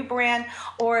starting a new brand,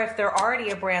 or if they're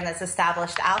already a brand that's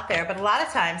established out there. But a lot of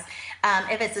times,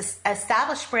 if it's an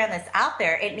established brand that's out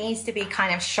there, it needs to be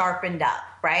kind of sharpened up,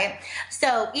 right?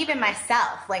 So even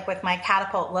myself, like with my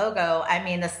Catapult logo,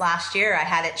 this last year I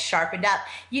had it sharpened up.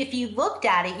 If you looked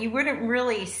at it, you wouldn't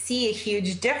really see a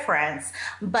huge difference,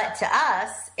 but to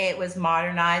us, it was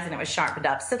modernized and it was sharpened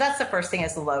up. So that's the first thing,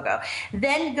 is the logo.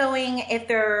 Then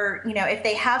if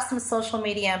they have some social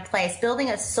media in place, building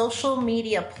a social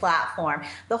media platform.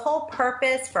 The whole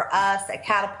purpose for us at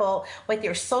Catapult with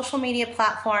your social media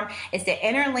platform is to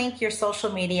interlink your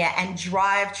social media and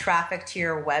drive traffic to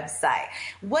your website.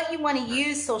 What you want to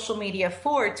use social media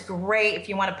for, it's great if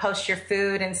you want to post your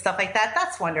food and stuff like that,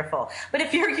 that's wonderful. But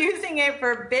if you're using it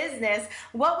for business,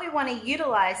 what we want to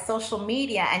utilize social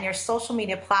media and your social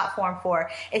media platform for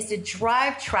is to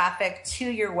drive traffic to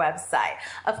your website.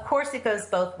 Of course, it goes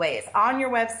both ways. On your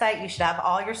website, you should have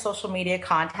all your social media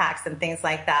contacts and things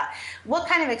like that. What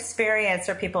kind of experience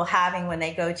are people having when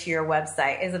they go to your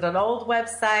website? Is it an old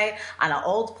website on an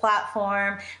old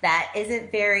platform that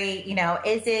isn't very,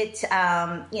 is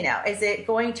it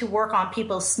going to work on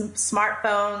people's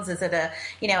smartphones? Is it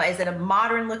a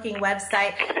modern looking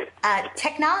website?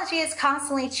 Technology is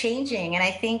constantly changing, and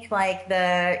I think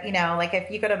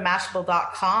if you go to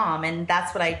Mashable.com, and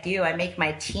that's what I do, I make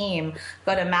my team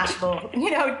go to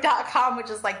Mashable.com, which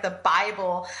is like the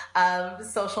Bible of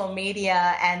social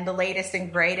media and the latest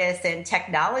and greatest in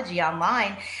technology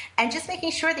online, and just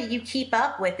making sure that you keep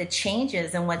up with the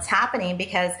changes and what's happening,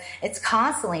 because it's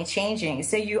constantly changing.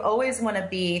 So you always want to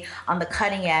be on the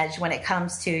cutting edge when it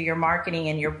comes to your marketing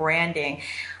and your branding.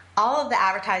 All of the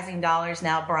advertising dollars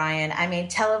now, Brian,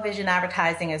 television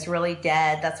advertising is really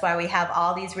dead. That's why we have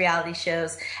all these reality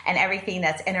shows and everything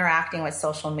that's interacting with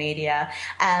social media.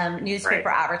 Newspaper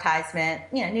advertisement,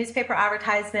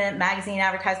 magazine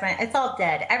advertisement, it's all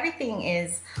dead. Everything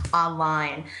is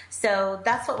online. So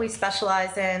that's what we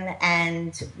specialize in,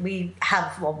 and we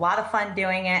have a lot of fun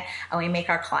doing it, and we make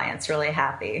our clients really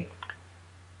happy.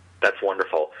 That's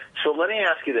wonderful. So let me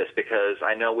ask you this, because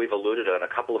I know we've alluded on a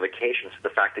couple of occasions to the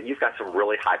fact that you've got some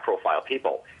really high-profile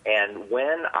people. And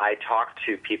when I talk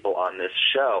to people on this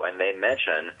show and they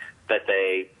mention that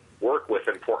they work with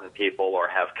important people or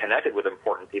have connected with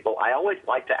important people, I always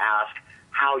like to ask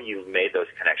how you've made those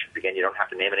connections. Again, you don't have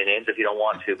to name any names if you don't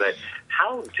want to, but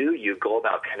how do you go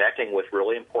about connecting with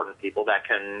really important people that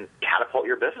can catapult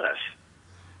your business?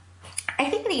 I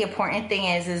think the important thing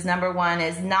is number one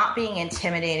is not being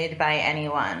intimidated by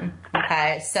anyone.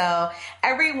 Okay. So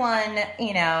everyone,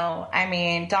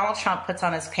 Donald Trump puts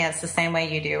on his pants the same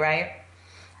way you do, right?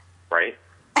 Right.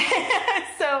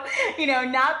 So,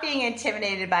 not being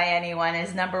intimidated by anyone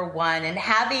is number one,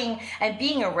 and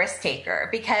being a risk taker,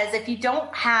 because if you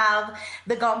don't have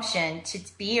the gumption to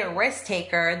be a risk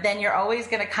taker, then you're always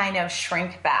going to kind of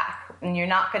shrink back and you're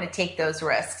not going to take those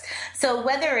risks. So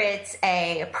whether it's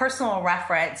a personal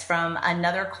reference from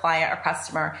another client or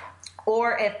customer,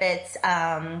 or if it's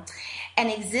an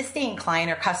existing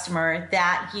client or customer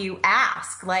that you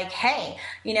ask, like, hey,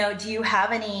 do you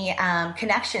have any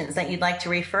connections that you'd like to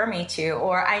refer me to?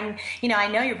 Or I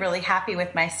know you're really happy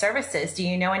with my services. Do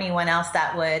you know anyone else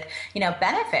that would,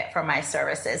 benefit from my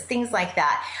services? Things like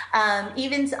that.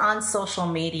 Even on social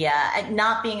media,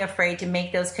 not being afraid to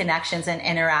make those connections and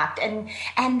interact. And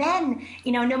then,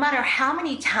 no matter how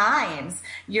many times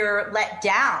you're let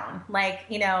down, like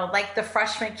the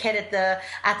freshman kid at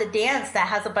the dance that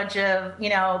has a bunch of,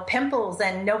 pimples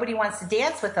and nobody wants to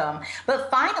dance with him. But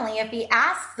finally, if he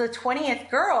asks the 20th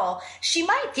girl, she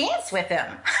might dance with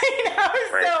him,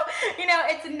 Right. So,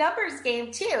 it's a numbers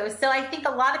game too. So I think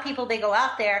a lot of people, they go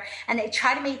out there and they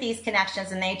try to make these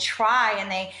connections and they try and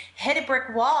they hit a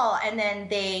brick wall and then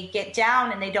they get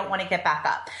down and they don't want to get back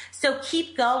up. So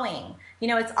keep going.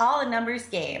 It's all a numbers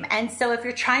game. And so if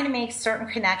you're trying to make certain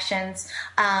connections,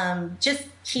 just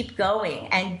keep going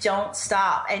and don't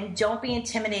stop and don't be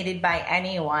intimidated by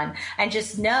anyone, and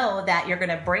just know that you're going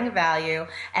to bring value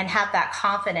and have that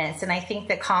confidence. And I think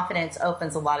that confidence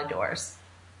opens a lot of doors.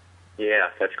 Yeah,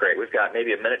 that's great. We've got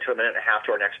maybe a minute to a minute and a half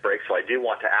to our next break. So I do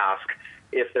want to ask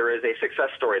if there is a success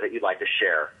story that you'd like to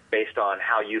share based on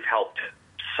how you've helped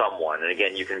someone. And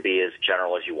again, you can be as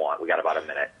general as you want. We got about a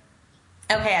minute.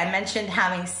 Okay, I mentioned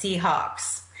having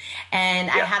Seahawks.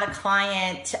 And I had a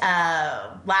client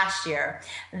last year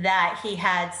that he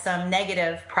had some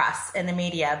negative press in the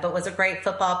media, but was a great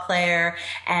football player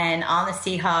and on the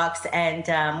Seahawks. And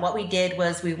what we did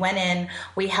was we went in,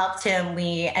 we helped him,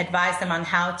 we advised him on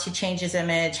how to change his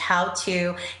image, how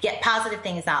to get positive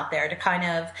things out there to kind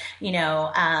of,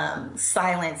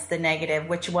 silence the negative,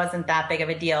 which wasn't that big of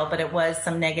a deal, but it was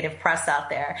some negative press out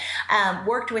there.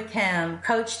 Worked with him,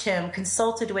 coached him,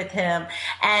 consulted with him,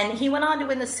 and he went on to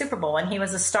win the Super Bowl, and he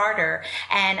was a starter.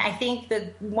 And I think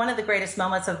one of the greatest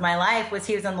moments of my life was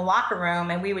he was in the locker room,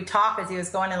 and we would talk as he was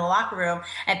going in the locker room,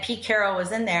 and Pete Carroll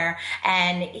was in there,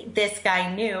 and this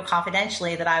guy knew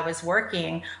confidentially that I was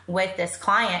working with this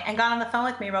client, and got on the phone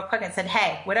with me real quick and said,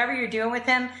 hey, whatever you're doing with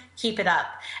him, keep it up.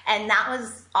 And that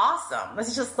was awesome. It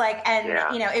was just like,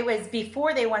 it was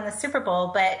before they won the Super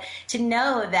Bowl, but to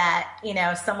know that,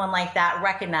 someone like that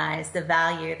recognized the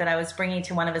value that I was bringing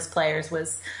to one of his players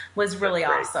was really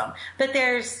awesome. But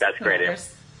that's great.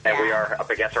 And we are up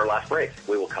against our last break.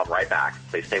 We will come right back.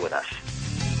 Please stay with us.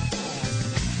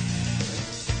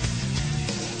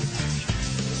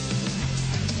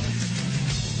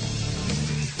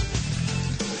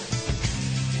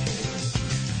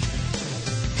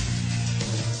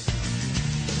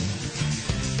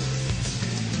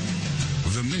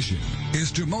 The mission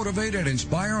is to motivate and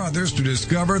inspire others to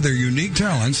discover their unique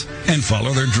talents and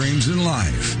follow their dreams in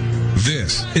life.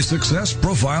 This is Success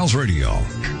Profiles Radio.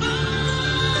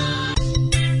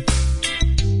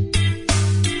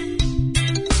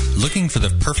 Looking for the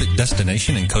perfect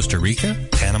destination in Costa Rica,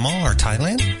 Panama, or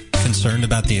Thailand? Concerned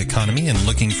about the economy and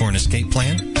looking for an escape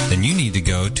plan? Then you need to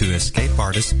go to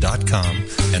escapeartist.com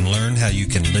and learn how you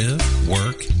can live,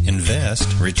 work,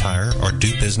 invest, retire, or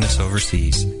do business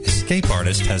overseas. Escape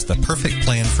Artist has the perfect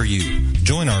plan for you.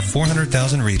 Join our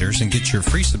 400,000 readers and get your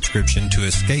free subscription to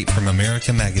Escape from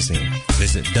America magazine.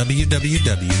 Visit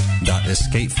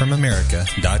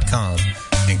www.escapefromamerica.com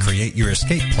and create your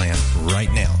escape plan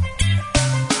right now.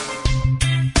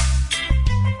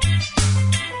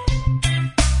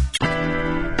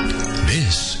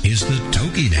 This is the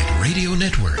TogiNet Radio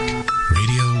Network.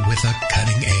 Radio with a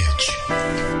cutting edge.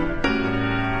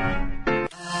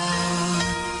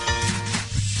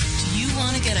 Do you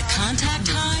want to get a contact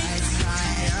high?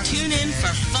 Tune in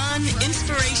for fun,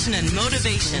 inspiration, and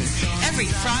motivation every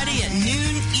Friday at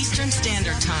noon Eastern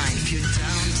Standard Time.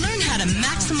 Learn how to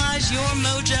maximize your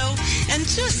mojo and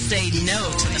just say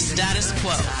no to the status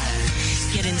quo.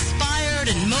 Get inspired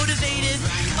and motivated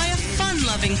by a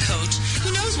fun-loving coach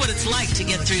who knows what it's like to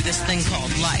get through this thing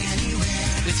called life.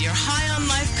 With your High on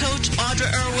Life coach, Audra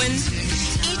Irwin,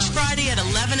 each Friday at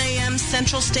 11 a.m.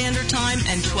 Central Standard Time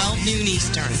and 12 noon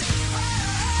Eastern.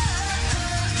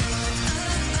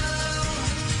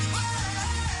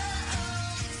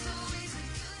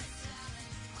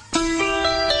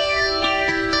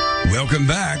 Welcome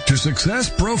back to Success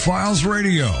Profiles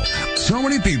Radio. So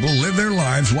many people live their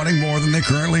lives wanting more than they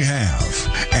currently have.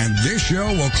 And this show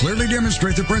will clearly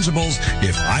demonstrate the principles,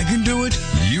 if I can do it,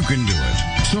 you can do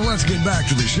it. So let's get back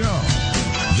to the show.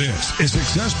 This is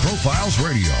Success Profiles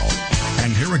Radio.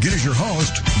 And here again is your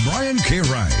host, Brian K.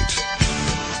 Wright.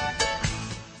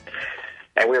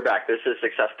 And we're back. This is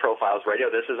Success Profiles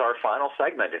Radio. This is our final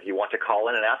segment. If you want to call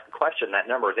in and ask a question, that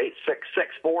number is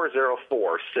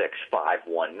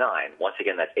 866-404-6519. Once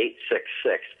again, that's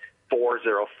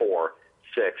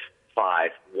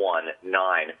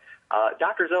 866-404-6519.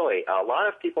 Dr. Zoe, a lot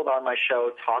of people on my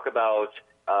show talk about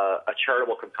a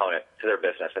charitable component to their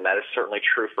business, and that is certainly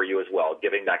true for you as well.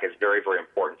 Giving back is very, very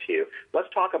important to you. Let's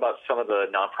talk about some of the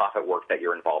nonprofit work that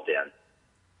you're involved in.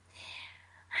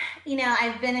 You know,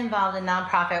 I've been involved in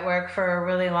nonprofit work for a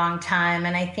really long time,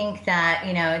 and I think that,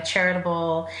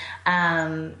 charitable,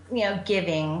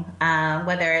 giving,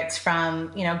 whether it's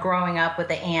from, growing up with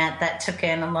an aunt that took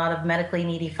in a lot of medically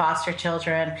needy foster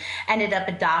children, ended up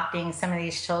adopting some of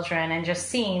these children, and just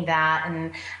seeing that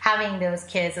and having those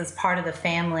kids as part of the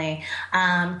family,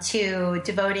 to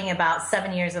devoting about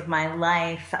 7 years of my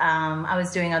life. I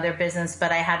was doing other business,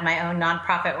 but I had my own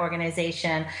nonprofit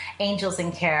organization, Angels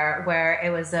in Care, where it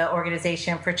was an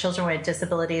organization for children with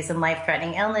disabilities and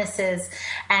life-threatening illnesses,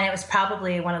 and it was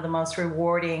probably one of the most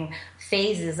rewarding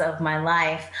phases of my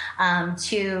life,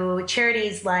 to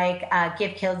charities like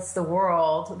Give Kids the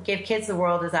World. Give Kids the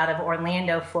World is out of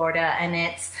Orlando, Florida, and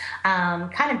it's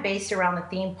kind of based around the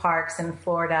theme parks in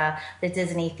Florida, the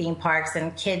Disney theme parks,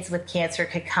 and kids with cancer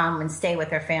could come and stay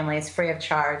with their families free of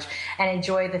charge and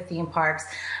enjoy the theme parks.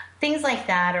 Things like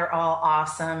that are all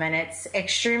awesome, and it's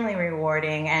extremely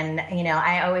rewarding. And,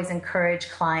 I always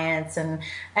encourage clients and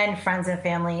friends and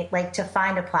family, to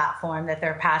find a platform that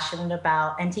they're passionate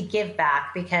about and to give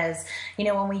back, because,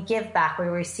 when we give back, we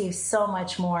receive so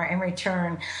much more in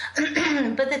return.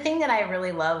 But the thing that I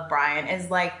really love, Brian, is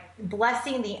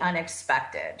blessing the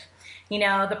unexpected.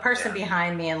 The person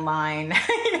behind me in line,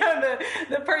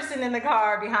 the person in the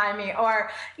car behind me,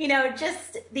 or,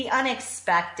 just the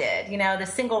unexpected, the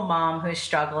single mom who's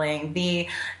struggling, the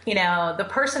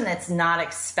person that's not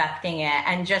expecting it,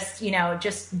 and just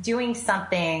doing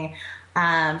something,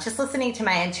 just listening to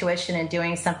my intuition and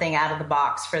doing something out of the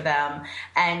box for them.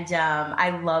 And I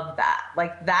love that.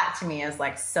 That to me is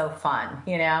so fun,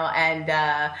 and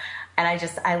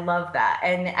I love that.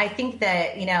 And I think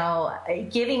that,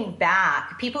 giving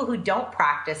back, people who don't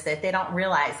practice it, they don't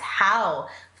realize how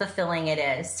fulfilling it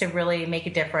is to really make a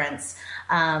difference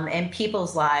in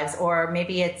people's lives. Or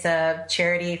maybe it's a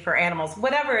charity for animals,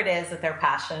 whatever it is that they're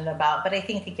passionate about. But I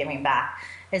think that giving back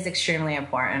is extremely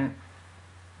important.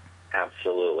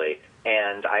 Absolutely.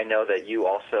 And I know that you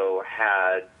also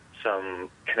had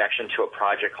some connection to a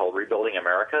project called Rebuilding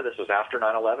America. This was after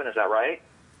 9/11, is that right?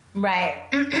 Right.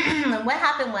 What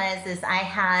happened was I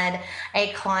had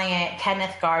a client,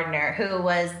 Kenneth Gardner, who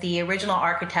was the original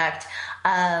architect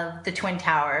of the Twin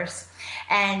Towers.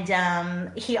 And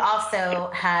he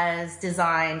also has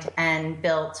designed and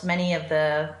built many of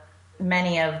the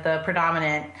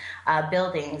predominant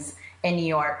buildings in New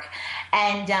York.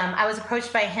 And I was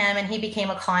approached by him, and he became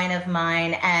a client of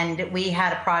mine, and we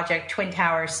had a project, Twin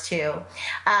Towers 2.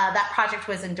 That project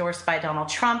was endorsed by Donald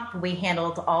Trump. We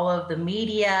handled all of the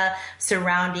media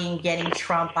surrounding getting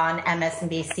Trump on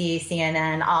MSNBC,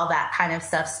 CNN, all that kind of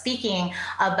stuff, speaking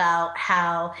about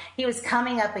how he was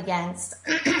coming up against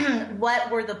what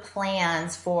were the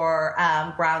plans for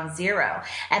Ground Zero.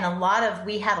 And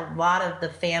we had a lot of the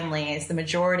families, the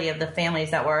majority of the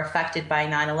families that were affected by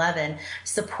 9/11,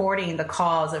 supporting the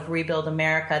cause of Rebuild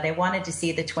America. They wanted to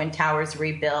see the Twin Towers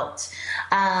rebuilt.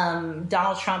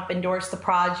 Donald Trump endorsed the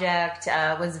project,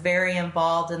 was very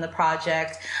involved in the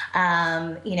project.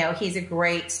 He's a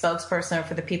great spokesperson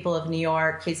for the people of New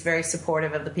York. He's very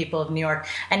supportive of the people of New York.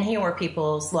 And here were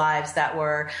people's lives that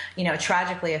were,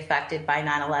 tragically affected by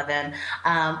 9/11,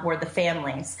 were the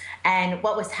families. And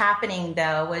what was happening,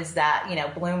 though, was that,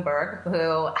 Bloomberg,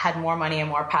 who had more money and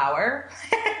more power,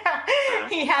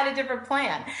 he had a different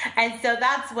plan. And so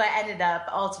that's what ended up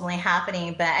ultimately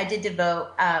happening. But I did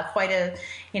devote quite a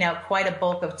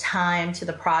bulk of time to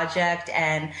the project.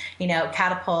 And,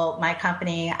 Catapult, my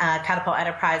company, Catapult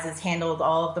Enterprises, handled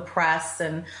all of the press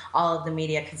and all of the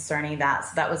media concerning that.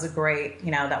 So that was a great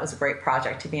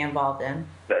project to be involved in.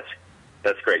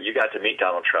 That's great. You got to meet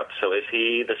Donald Trump. So is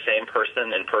he the same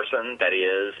person in person that he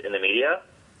is in the media?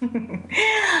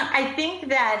 I think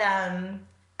that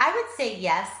I would say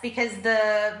yes, because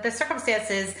the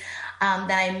circumstances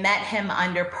that I met him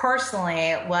under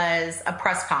personally was a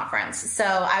press conference. So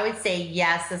I would say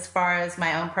yes, as far as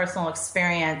my own personal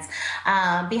experience.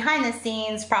 Behind the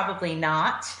scenes, probably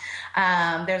not.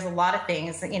 There's a lot of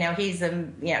things,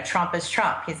 Trump is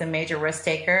Trump. He's a major risk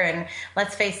taker. And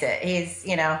let's face it, he's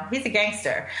a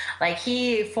gangster. Like,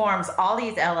 he forms all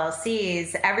these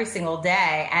LLCs every single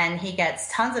day, and he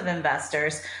gets tons of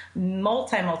investors,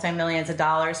 multi-millions of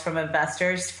dollars from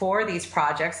investors for these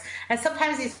projects. And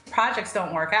sometimes these projects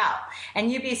don't work out.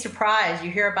 And you'd be surprised.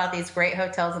 You hear about these great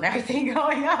hotels and everything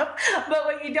going up. But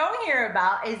what you don't hear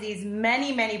about is these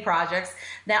many, many projects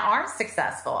that aren't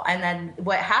successful. And then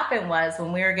what happened was,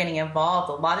 when we were getting involved,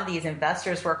 a lot of these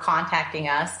investors were contacting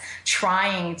us,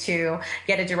 trying to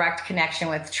get a direct connection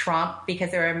with Trump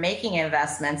because they were making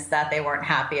investments that they weren't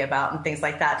happy about and things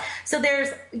like that. So there's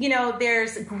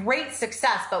great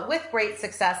success, but with great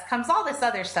success comes all this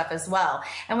other stuff as well.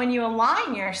 And when you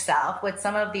align yourself with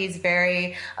some of these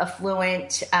very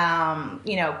affluent,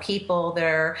 people that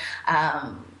are,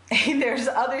 there's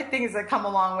other things that come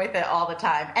along with it all the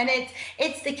time. And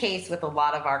it's the case with a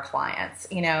lot of our clients.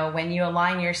 When you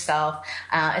align yourself,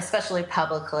 especially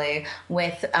publicly,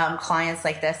 with clients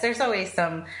like this, there's always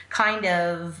some kind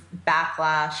of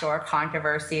backlash or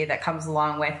controversy that comes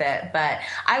along with it. But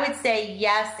I would say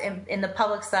yes, in the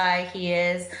public side, he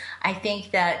is. I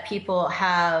think that people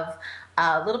have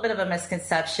a little bit of a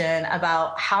misconception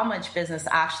about how much business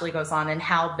actually goes on and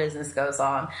how business goes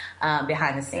on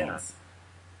behind the scenes. Yeah.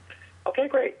 Okay,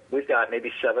 great. We've got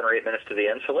maybe 7 or 8 minutes to the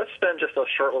end, so let's spend just a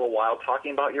short little while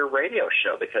talking about your radio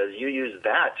show, because you use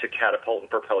that to catapult and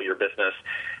propel your business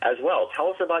as well. Tell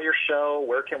us about your show.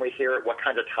 Where can we hear it? What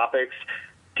kinds of topics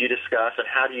do you discuss, and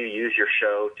how do you use your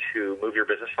show to move your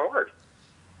business forward?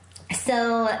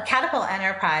 So Catapult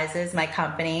Enterprises, my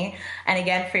company, and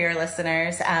again, for your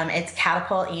listeners, it's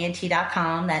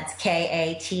catapultent.com. That's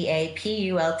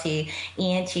KATAPULT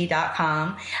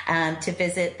ENT.com, to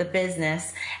visit the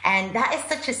business. And that is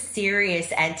such a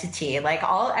serious entity. Like,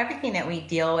 everything that we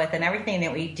deal with and everything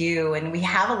that we do, and we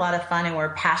have a lot of fun and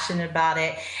we're passionate about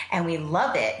it and we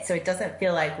love it. So it doesn't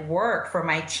feel like work for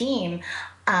my team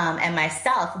and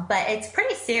myself, but it's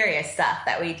pretty serious stuff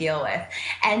that we deal with.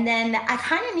 And then I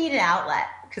kind of need an outlet,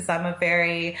 because I'm a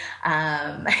very,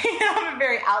 I'm a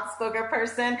very outspoken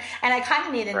person, and I kind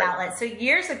of need an outlet. So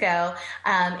years ago,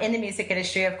 in the music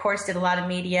industry, of course, did a lot of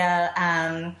media,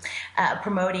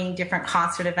 promoting different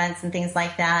concert events and things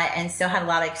like that, and still had a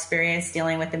lot of experience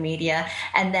dealing with the media.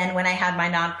 And then when I had my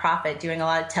nonprofit, doing a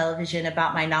lot of television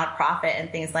about my nonprofit and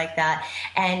things like that,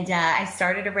 and I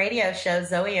started a radio show,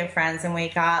 Zoe and Friends, and we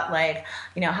got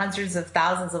hundreds of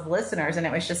thousands of listeners, and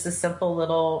it was just a simple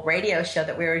little radio show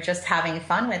that we were just having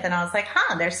fun with. And I was like,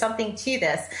 there's something to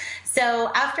this.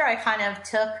 So after I kind of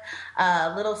took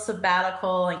a little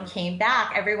sabbatical and came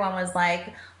back, everyone was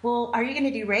like, well, are you going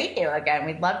to do radio again?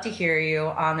 We'd love to hear you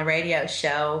on the radio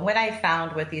show. What I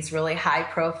found with these really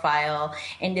high-profile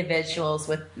individuals,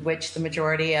 with which the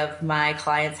majority of my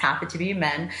clients happen to be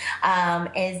men,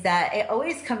 is that it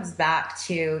always comes back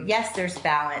to, yes, there's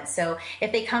balance. So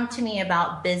if they come to me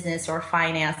about business or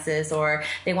finances, or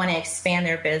they want to expand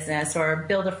their business or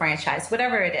build a franchise,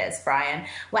 whatever it is, Brian,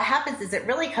 what happens is it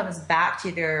really comes back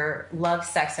to their love,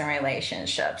 sex, and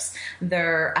relationships,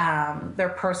 their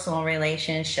personal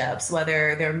relationships,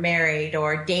 whether they're married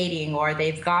or dating or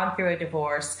they've gone through a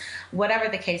divorce, whatever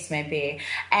the case may be.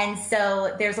 And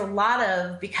so there's a lot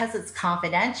of, because it's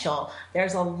confidential,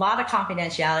 there's a lot of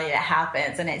confidentiality that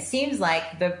happens. And it seems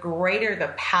like the greater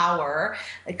the power,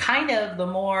 kind of the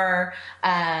more,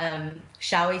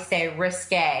 shall we say,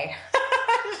 risque,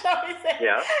 shall we say,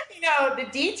 the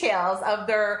details of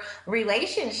their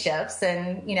relationships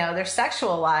and, their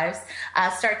sexual lives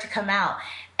start to come out.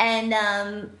 And,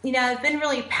 I've been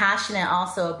really passionate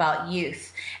also about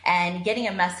youth and getting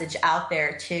a message out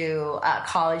there to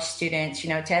college students,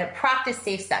 to practice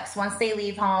safe sex once they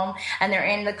leave home and they're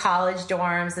in the college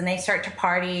dorms and they start to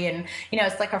party and,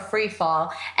 it's like a free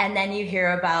fall. And then you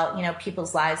hear about,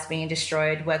 people's lives being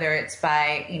destroyed, whether it's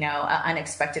by,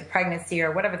 unexpected pregnancy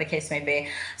or whatever the case may be.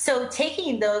 So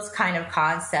taking those kind of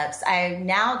concepts, I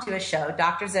now do a show,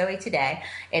 Dr. Zoe Today.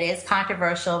 It is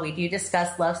controversial. We do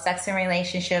discuss love, sex, and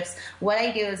relationships. What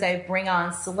I do is I bring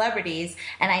on celebrities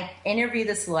and I interview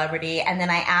the celebrity, and then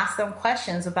I ask them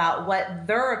questions about what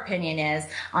their opinion is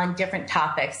on different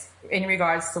topics. in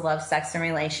regards to love, sex, and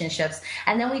relationships.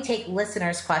 And then we take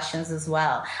listeners' questions as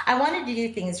well. I wanted to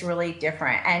do things really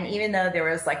different. And even though there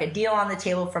was like a deal on the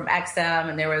table from XM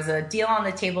and there was a deal on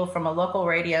the table from a local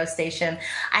radio station,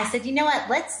 I said, you know what,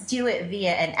 let's do it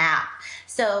via an app.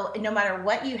 So no matter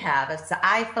what you have, if it's an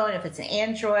iPhone, if it's an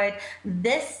Android,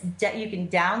 you can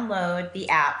download the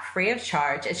app free of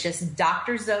charge. It's just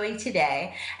Dr. Zoe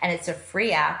Today, and it's a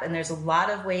free app. And there's a lot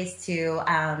of ways to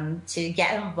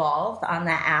get involved on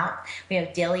that app. We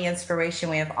have daily inspiration.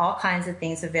 We have all kinds of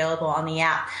things available on the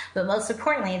app. But most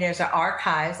importantly, there's our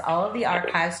archives. All of the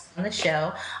archives from the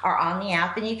show are on the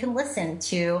app, and you can listen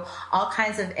to all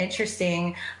kinds of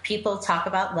interesting people talk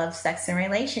about love, sex, and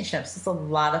relationships. It's a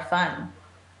lot of fun.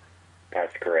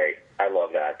 That's great. I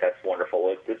love that. That's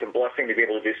wonderful. It's a blessing to be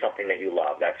able to do something that you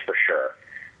love, that's for sure.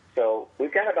 So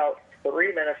we've got about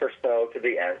 3 minutes or so to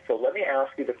the end. So let me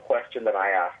ask you the question that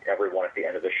I ask everyone at the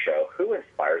end of the show. Who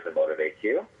inspires and motivates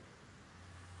you?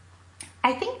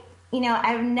 I think,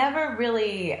 I've never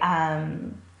really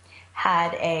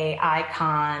had a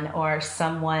icon or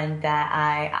someone that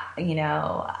I,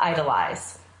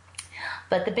 idolize.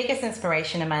 But the biggest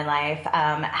inspiration in my life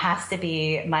has to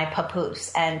be my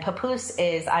papoose. And papoose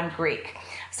I'm Greek.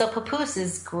 So papoose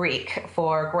is Greek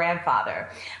for grandfather.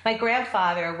 My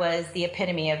grandfather was the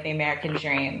epitome of the American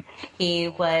dream. He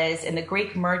was in the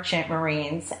Greek merchant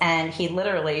marines, and he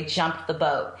literally jumped the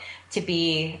boat to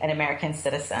be an American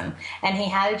citizen. And he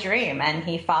had a dream, and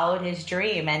he followed his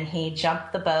dream, and he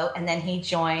jumped the boat, and then he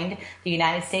joined the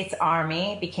United States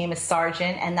Army, became a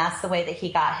sergeant, and that's the way that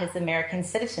he got his American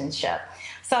citizenship.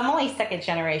 So I'm only second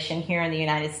generation here in the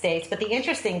United States, but the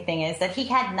interesting thing is that he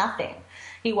had nothing.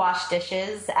 He washed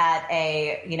dishes at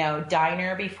a,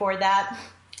 diner before that.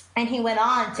 And he went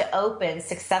on to open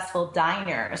successful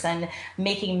diners and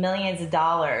making millions of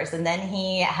dollars. And then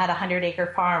he had a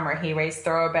 100-acre farm where he raised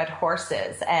thoroughbred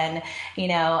horses. And,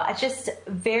 just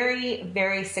very,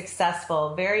 very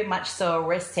successful, very much so a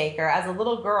risk taker. As a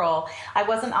little girl, I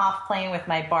wasn't off playing with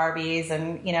my Barbies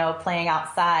and, playing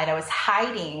outside. I was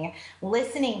hiding,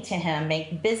 listening to him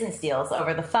make business deals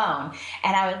over the phone.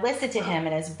 And I would listen to him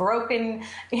in his broken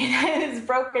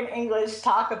English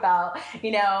talk about,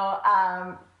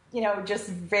 just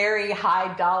very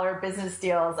high dollar business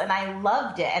deals. And I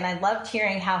loved it. And I loved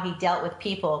hearing how he dealt with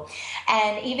people.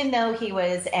 And even though he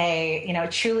was a,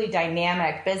 truly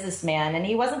dynamic businessman, and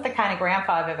he wasn't the kind of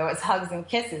grandfather that was hugs and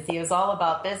kisses, he was all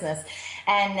about business.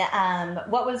 And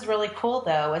what was really cool,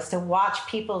 though, was to watch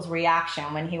people's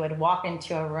reaction when he would walk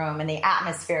into a room and the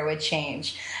atmosphere would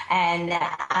change. And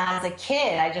as a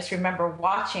kid, I just remember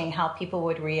watching how people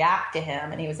would react to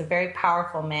him. And he was a very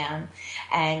powerful man.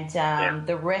 And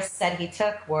the risks that he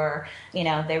took were,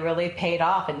 they really paid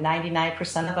off. And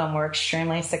 99% of them were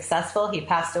extremely successful. He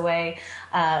passed away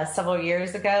several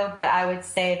years ago. But I would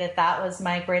say that was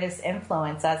my greatest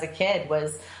influence as a kid,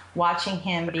 was watching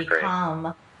him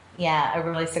become a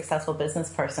really successful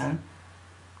business person.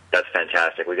 That's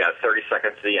fantastic. We got 30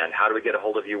 seconds to the end. How do we get a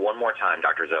hold of you one more time,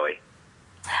 Dr. Zoe?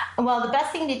 Well, the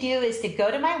best thing to do is to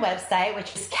go to my website,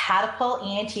 which is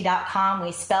catapultent.com.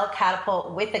 We spell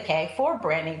catapult with a K for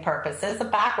branding purposes, a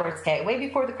backwards K, way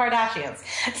before the Kardashians.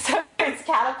 So it's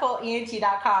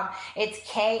catapultent.com. It's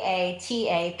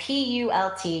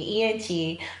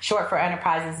KATAPULTENT, short for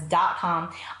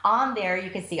enterprises.com. On there, you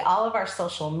can see all of our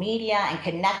social media and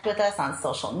connect with us on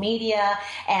social media.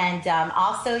 And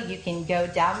also, you can go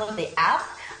download the app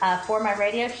for my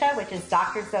radio show, which is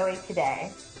Dr. Zoe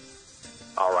Today.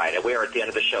 All right, and we are at the end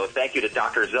of the show. Thank you to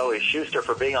Dr. Zoe Shuster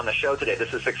for being on the show today.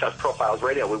 This is Success Profiles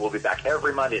Radio. We will be back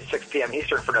every Monday at 6 p.m.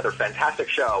 Eastern for another fantastic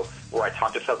show where I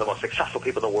talk to some of the most successful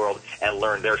people in the world and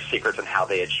learn their secrets and how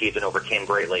they achieved and overcame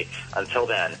greatly. Until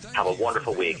then, have a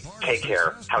wonderful week. Take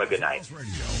care. Have a good night.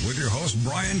 With your host,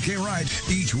 Brian K. Wright.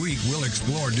 Each week, we'll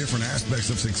explore different aspects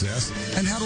of success and how to